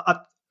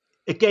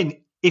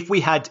 if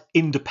we had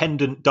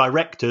independent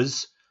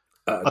directors,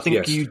 I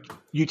think yes.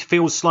 you'd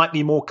feel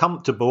slightly more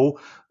comfortable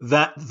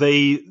that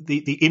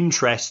the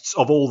interests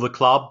of all the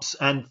clubs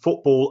and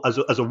football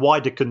as a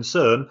wider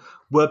concern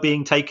were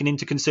being taken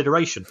into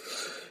consideration.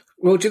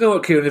 Well, do you know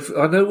what, Kieran?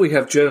 I know we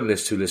have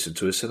journalists who listen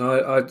to us, and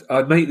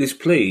I'd make this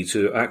plea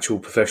to actual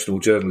professional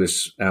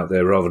journalists out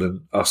there rather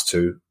than us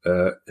two,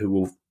 who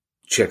will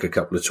check a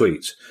couple of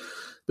tweets.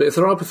 But if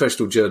there are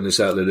professional journalists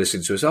out there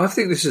listening to us, I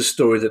think this is a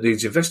story that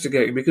needs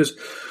investigating, because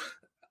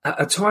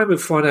at a time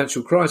of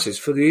financial crisis,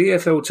 for the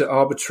EFL to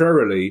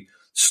arbitrarily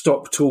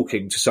stop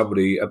talking to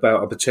somebody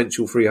about a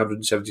potential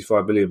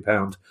 £375 million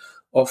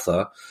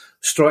offer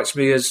strikes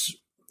me as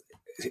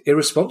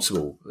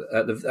irresponsible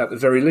at the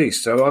very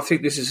least. So I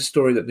think this is a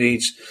story that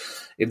needs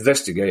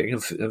investigating,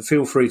 and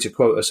feel free to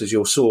quote us as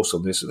your source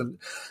on this. And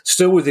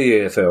still with the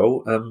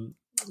EFL, and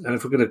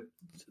if we're going to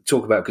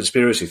talk about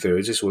conspiracy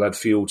theories, this will add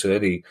fuel to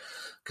any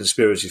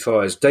conspiracy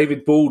fires.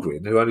 David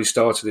Baldwin, who only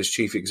started as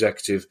chief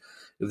executive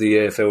of the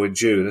EFL in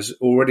June, has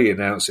already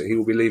announced that he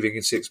will be leaving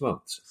in 6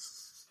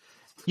 months.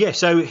 Yeah,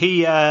 so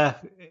he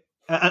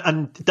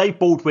and Dave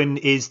Baldwin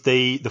is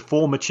the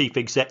former chief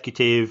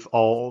executive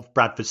of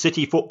Bradford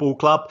City Football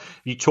Club.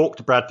 You talk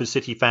to Bradford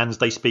City fans,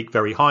 they speak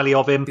very highly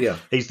of him. Yeah.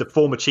 He's the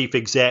former chief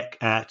exec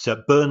at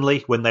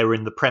Burnley when they were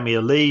in the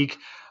Premier League.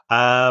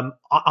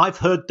 I've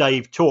heard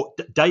Dave talk.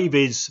 Dave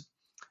is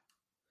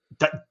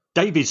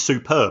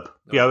superb.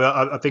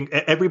 I think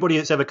everybody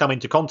that's ever come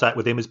into contact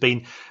with him has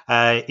been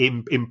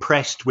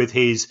impressed with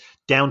his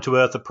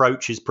down-to-earth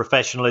approach, his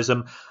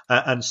professionalism,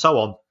 and so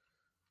on.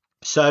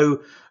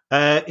 So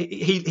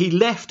he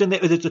left, and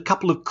there's a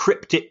couple of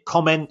cryptic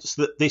comments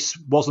that this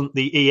wasn't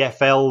the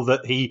EFL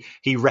that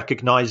he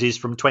recognises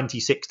from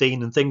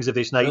 2016 and things of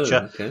this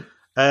nature. Oh,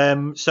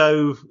 okay.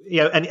 So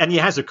and he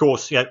has, of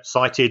course,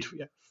 cited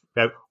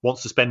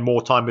wants to spend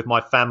more time with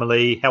my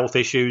family, health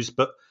issues,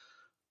 but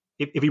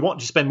if he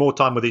wanted to spend more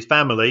time with his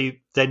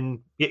family,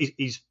 then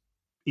he's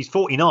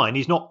 49.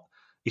 He's not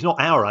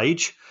our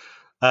age.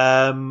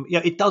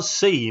 It does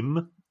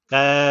seem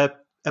a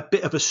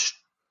bit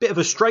of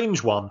a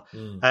strange one.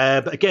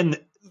 But again,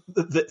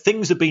 the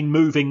things have been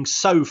moving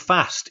so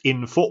fast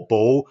in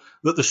football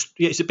that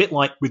it's a bit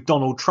like with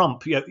Donald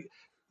Trump.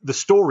 The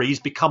stories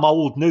become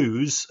old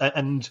news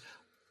and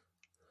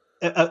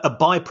a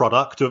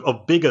byproduct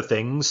of bigger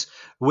things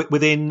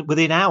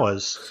within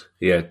hours.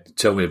 Yeah,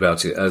 tell me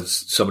about it. As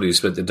somebody who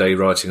spent the day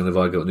writing on Have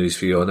I Got News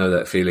For You, I know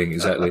that feeling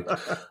exactly. The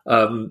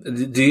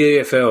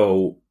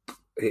EFL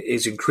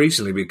is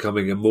increasingly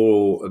becoming a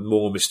more and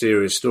more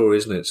mysterious story,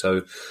 isn't it?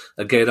 So,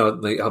 again,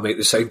 I make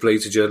the same plea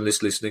to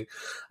journalists listening.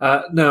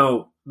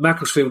 Now,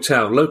 Macclesfield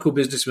Town, local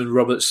businessman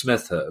Robert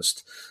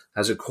Smethurst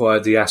has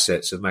acquired the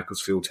assets of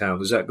Macclesfield Town.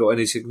 Has that got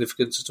any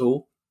significance at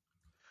all?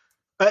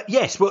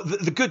 Yes. Well,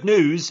 the good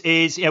news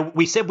is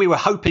we said we were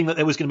hoping that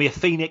there was going to be a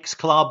Phoenix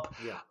club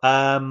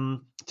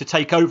to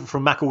take over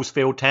from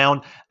Macclesfield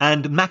Town,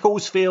 and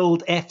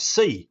Macclesfield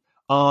FC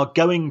are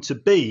going to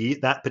be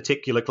that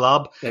particular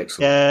club.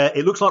 Excellent.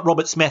 It looks like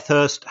Robert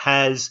Smethurst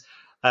has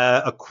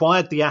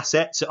acquired the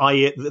assets,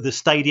 i.e. the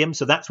stadium,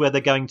 so that's where they're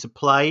going to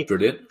play.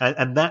 Brilliant.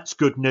 And that's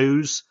good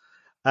news.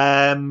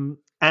 And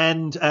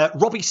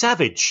Robbie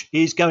Savage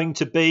is going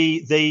to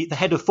be the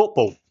head of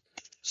football.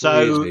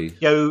 So,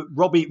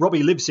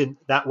 Robbie lives in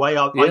that way.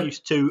 I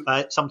used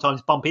to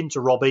sometimes bump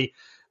into Robbie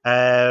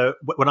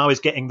when I was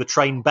getting the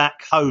train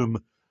back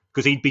home,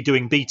 because he'd be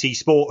doing BT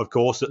Sport, of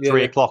course, at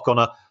 3 o'clock on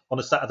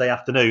a Saturday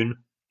afternoon.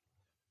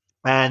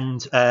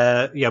 And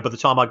by the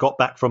time I got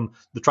back from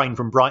the train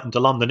from Brighton to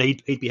London,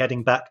 he'd be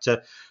heading back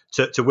to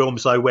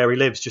Wilmslow, where he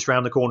lives, just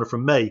round the corner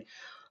from me.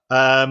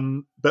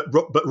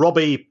 But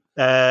Robbie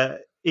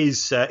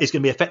is going to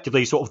be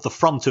effectively sort of the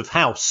front of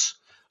house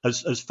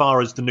as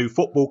far as the new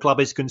football club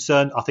is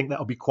concerned. I think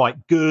that'll be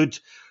quite good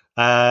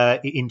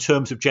in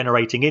terms of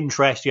generating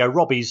interest.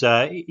 Robbie's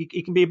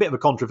he can be a bit of a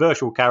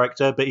controversial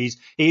character, but he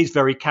is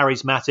very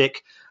charismatic.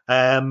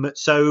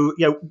 So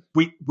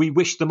we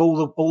wish them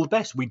all the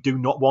best. We do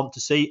not want to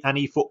see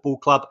any football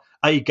club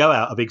go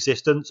out of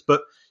existence,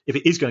 but if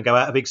it is going to go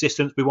out of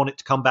existence, we want it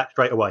to come back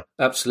straight away.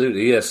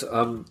 Absolutely, yes.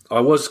 I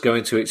was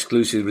going to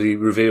exclusively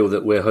reveal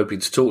that we're hoping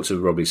to talk to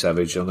Robbie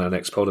Savage on our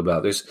next pod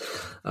about this,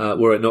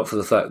 were it not for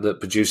the fact that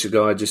producer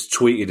guy just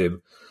tweeted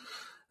him,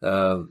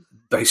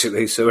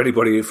 basically. So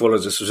anybody who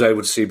follows us was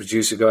able to see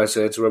producer guy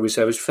said to Robbie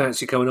Savage,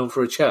 "Fancy coming on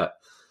for a chat?"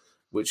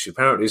 Which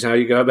apparently is how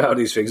you go about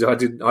these things. I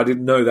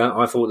didn't know that.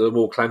 I thought there were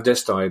more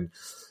clandestine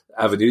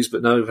avenues,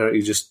 but no, apparently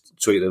you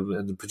just tweet them,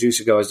 and the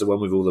producer guy is the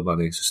one with all the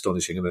money. It's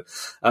astonishing, isn't it?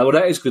 Well,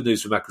 that is good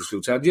news for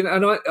Macclesfield Town.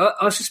 And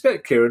I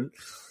suspect, Kieran,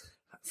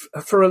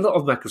 for a lot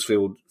of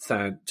Macclesfield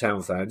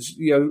Town fans,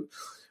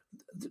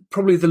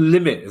 probably the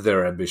limit of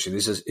their ambition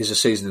is a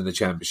season in the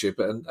Championship,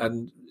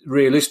 and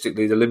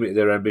realistically, the limit of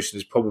their ambition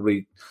is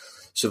probably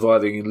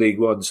surviving in League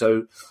One.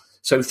 So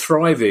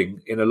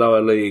thriving in a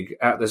lower league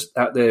at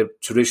their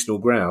traditional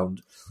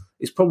ground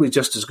is probably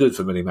just as good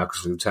for many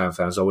Macclesfield Town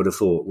fans, I would have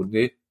thought, wouldn't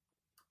you?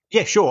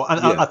 Yeah, sure. And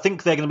I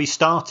think they're going to be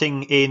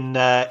starting in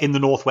the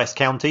northwest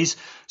counties.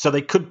 So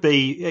they could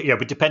be,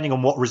 but depending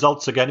on what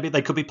results are going to be,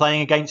 they could be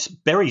playing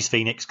against Bury's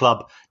Phoenix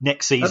Club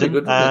next season.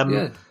 Good,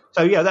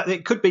 So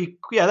it could be.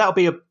 Yeah, that'll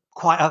be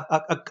quite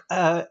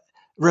a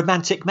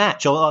romantic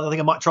match. I think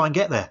I might try and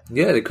get there.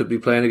 Yeah, they could be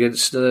playing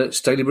against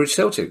Stalybridge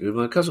Celtic, who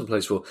my cousin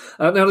plays for.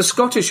 Now, the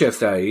Scottish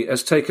FA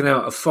has taken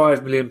out a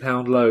 £5 million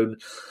loan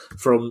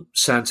from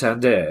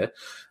Santander.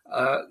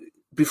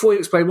 Before you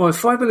explain why,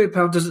 £5 million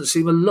doesn't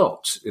seem a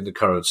lot in the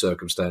current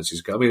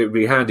circumstances. I mean, it would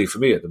be handy for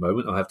me at the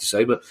moment, I have to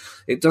say, but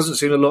it doesn't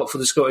seem a lot for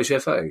the Scottish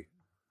FA.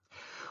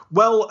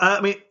 Well,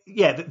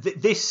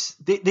 this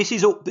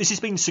has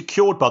been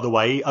secured, by the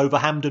way, over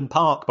Hampden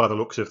Park, by the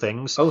looks of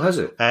things. Oh, has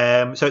it?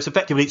 So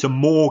it's a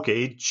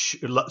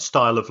mortgage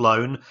style of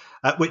loan,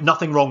 with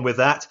nothing wrong with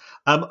that.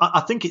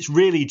 I think it's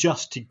really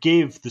just to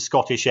give the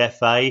Scottish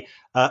FA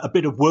a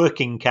bit of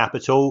working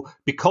capital,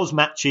 because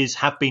matches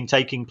have been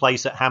taking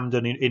place at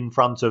Hampden in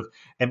front of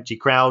empty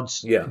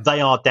crowds. Yeah. They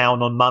are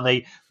down on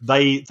money.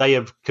 They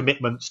have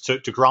commitments to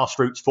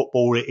grassroots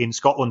football in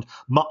Scotland,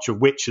 much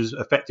of which has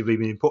effectively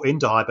been put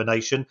into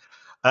hibernation.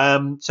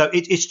 So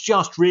it's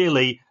just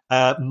really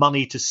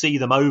money to see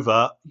them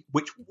over,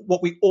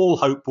 what we all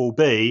hope will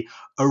be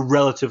a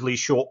relatively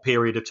short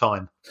period of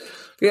time.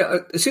 Yeah,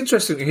 it's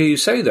interesting to hear you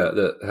say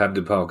that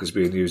Hampden Park is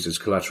being used as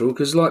collateral,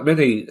 because like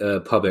many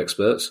pub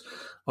experts,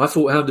 I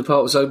thought Hampden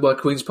Park was owned by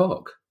Queen's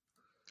Park.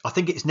 I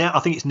think it's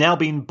now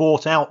been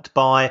bought out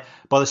by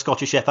the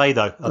Scottish FA,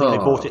 though. I think they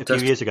bought it a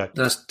few years ago.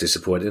 That's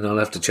disappointing. I'll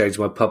have to change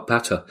my pub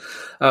patter.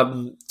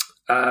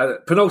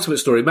 Penultimate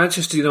story: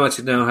 Manchester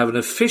United now have an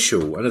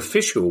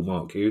official,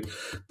 Mark Hugh,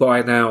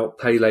 buy now,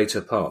 pay later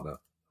partner.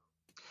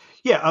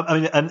 Yeah, I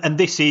mean, and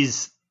this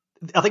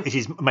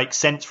makes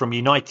sense from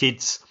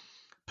United's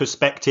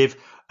perspective.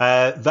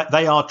 That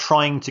they are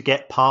trying to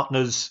get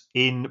partners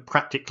in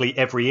practically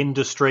every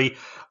industry.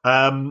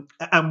 And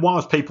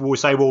whilst people will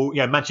say, well,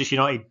 Manchester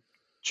United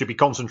should be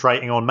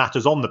concentrating on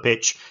matters on the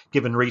pitch,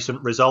 given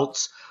recent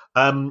results,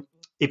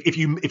 if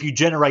you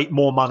generate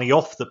more money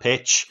off the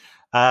pitch,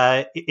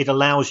 it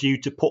allows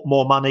you to put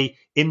more money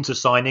into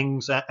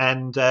signings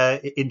and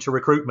into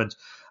recruitment.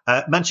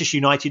 Manchester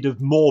United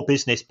have more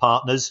business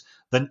partners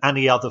than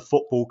any other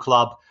football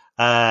club,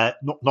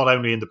 not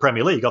only in the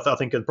Premier League, I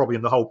think, and probably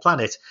in the whole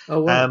planet.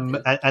 Oh,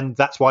 wow. And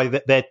that's why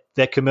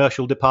their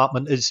commercial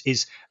department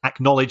is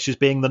acknowledged as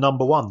being the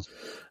number one.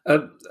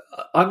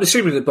 I'm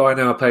assuming that buy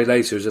now, pay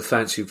later is a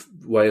fancy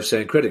way of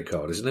saying credit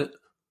card, isn't it?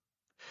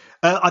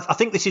 I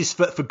think this is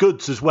for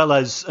goods as well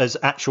as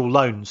actual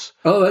loans.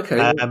 Oh,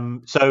 okay.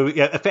 So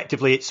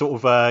effectively, it's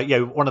sort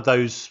of one of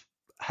those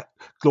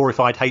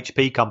glorified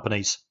HP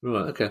companies.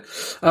 Right. Okay.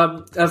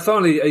 And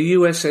finally, a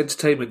US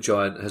entertainment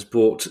giant has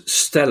bought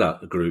Stella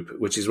Group,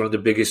 which is one of the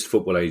biggest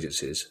football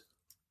agencies.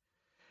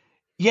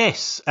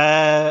 Yes,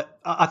 I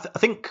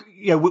think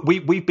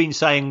we've been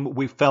saying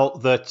we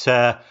felt that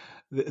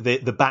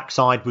the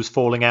backside was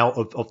falling out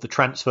of the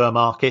transfer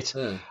market,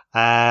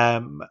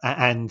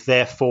 and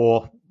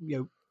therefore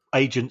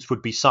agents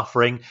would be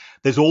suffering.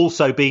 There's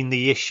also been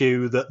the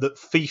issue that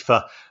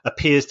FIFA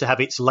appears to have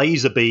its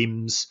laser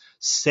beams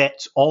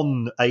set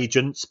on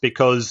agents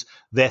because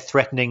they're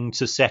threatening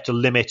to set a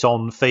limit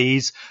on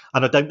fees.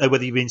 And I don't know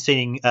whether you've been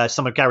seeing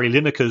some of Gary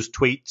Lineker's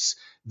tweets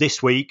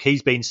this week.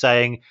 He's been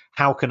saying,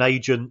 how can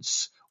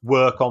agents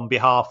work on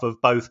behalf of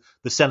both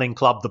the selling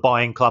club, the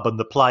buying club, and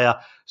the player?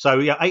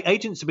 So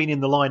agents have been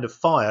in the line of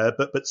fire,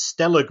 but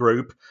Stella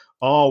Group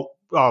are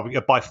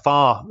by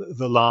far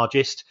the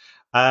largest.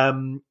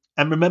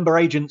 And remember,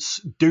 agents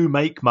do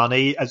make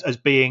money as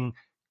being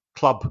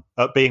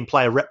being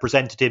player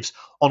representatives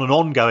on an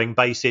ongoing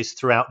basis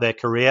throughout their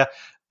career.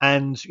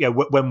 And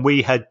when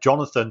we had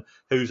Jonathan,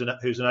 who's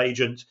an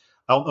agent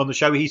on the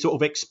show, he sort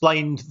of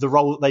explained the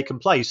role that they can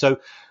play. So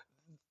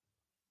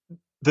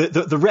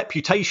the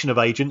reputation of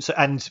agents,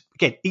 and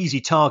again,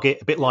 easy target,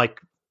 a bit like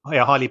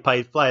highly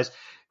paid players,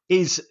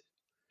 is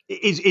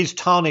is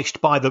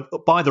tarnished by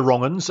the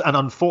wrong-uns, and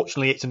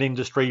unfortunately it's an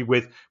industry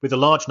with a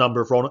large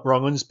number of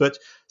wrong-uns. But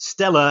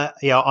Stella,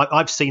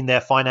 I've seen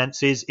their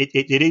finances.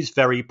 It is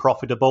very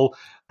profitable,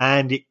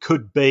 and it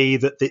could be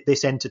that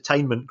this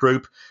entertainment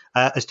group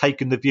has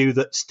taken the view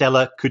that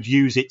Stella could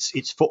use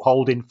its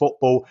foothold in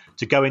football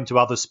to go into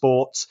other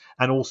sports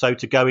and also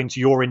to go into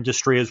your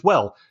industry as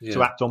well,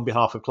 to act on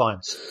behalf of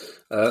clients.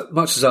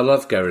 Much as I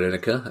love Gary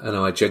Lineker, and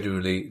I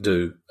genuinely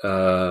do,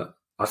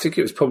 I think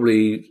it was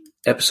probably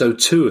episode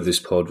 2 of this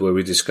pod where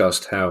we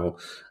discussed how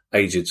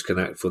agents can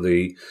act for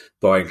the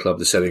buying club,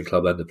 the selling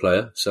club, and the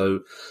player.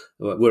 So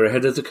we're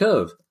ahead of the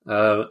curve.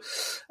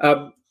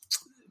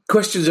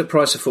 Questions at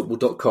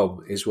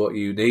priceoffootball.com is what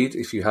you need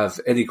if you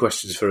have any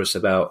questions for us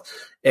about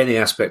any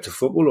aspect of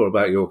football or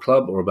about your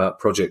club or about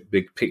Project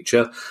Big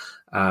Picture.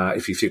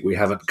 If you think we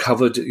haven't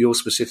covered your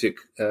specific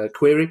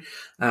query.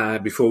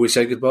 Before we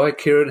say goodbye,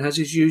 Kieran has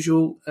his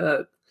usual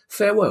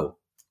farewell.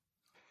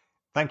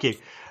 Thank you.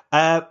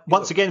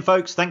 Once again,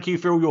 folks, thank you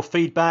for all your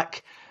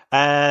feedback.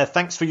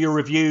 Thanks for your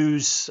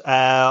reviews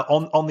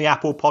on the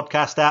Apple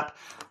Podcast app.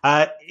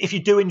 If you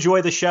do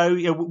enjoy the show,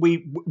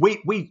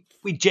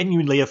 we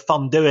genuinely have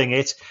fun doing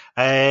it.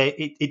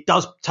 It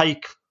does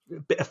take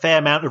a fair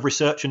amount of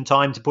research and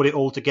time to put it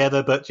all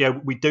together, but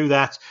we do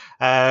that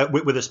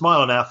with a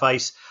smile on our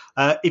face.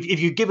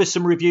 If you give us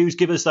some reviews,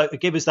 give us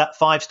that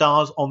 5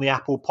 stars on the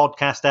Apple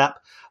Podcast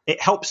app.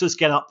 It helps us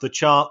get up the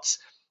charts.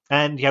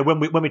 And when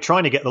we're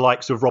trying to get the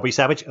likes of Robbie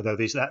Savage, although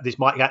this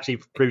might actually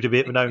prove to be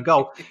an own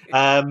goal,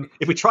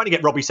 if we're trying to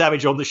get Robbie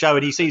Savage on the show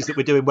and he sees that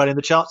we're doing well in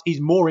the charts, he's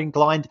more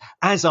inclined,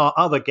 as are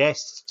other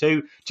guests,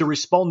 to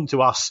respond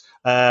to us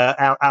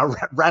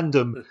our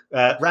random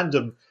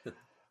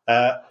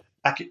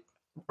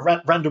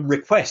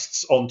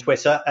requests on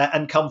Twitter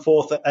and come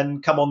forth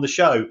and come on the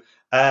show.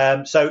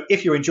 So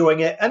if you're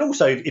enjoying it, and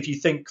also if you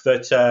think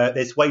that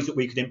there's ways that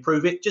we could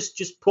improve it,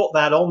 just put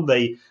that on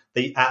the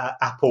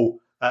Apple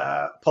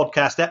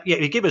podcast app.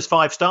 You give us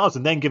 5 stars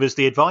and then give us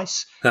the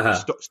advice.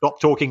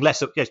 Stop talking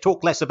less.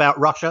 Talk less about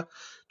Russia.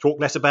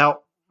 Talk less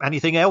about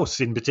anything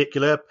else in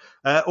particular,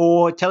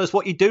 or tell us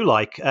what you do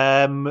like,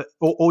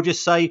 or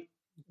just say.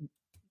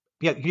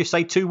 You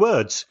say 2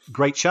 words.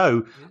 Great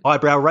show.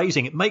 Eyebrow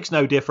raising. It makes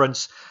no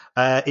difference.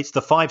 It's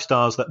the 5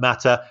 stars that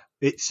matter.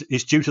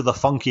 It's due to the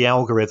funky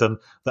algorithm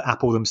that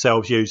Apple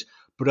themselves use.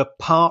 But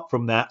apart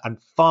from that, and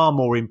far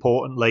more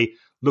importantly,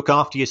 look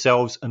after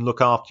yourselves and look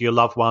after your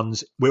loved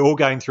ones. We're all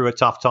going through a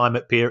tough time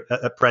at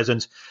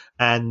present,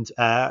 and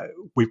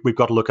we've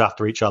got to look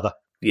after each other.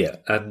 Yeah,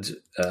 and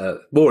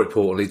more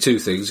importantly, 2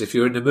 things. If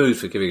you're in the mood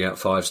for giving out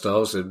 5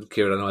 stars, then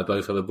Kieran and I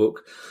both have a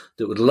book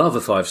that would love a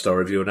 5-star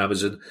review on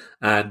Amazon.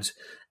 And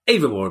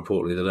even more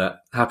importantly than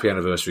that, happy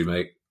anniversary,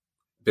 mate.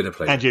 Been a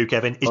pleasure. And you,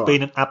 Kevin. It's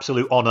been an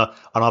absolute honour,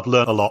 and I've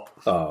learned a lot.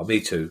 Oh,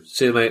 me too.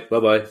 See you, mate.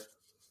 Bye-bye.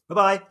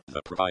 Bye-bye.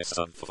 The price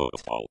of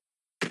football.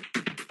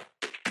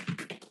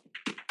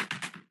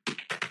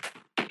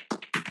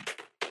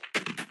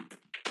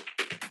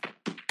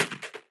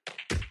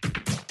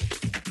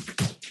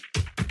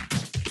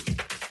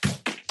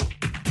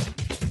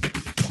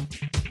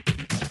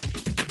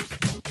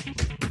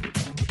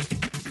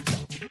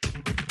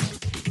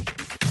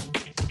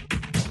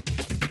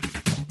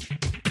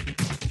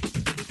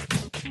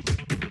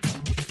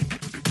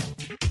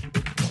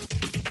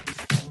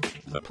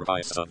 The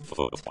price of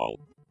football.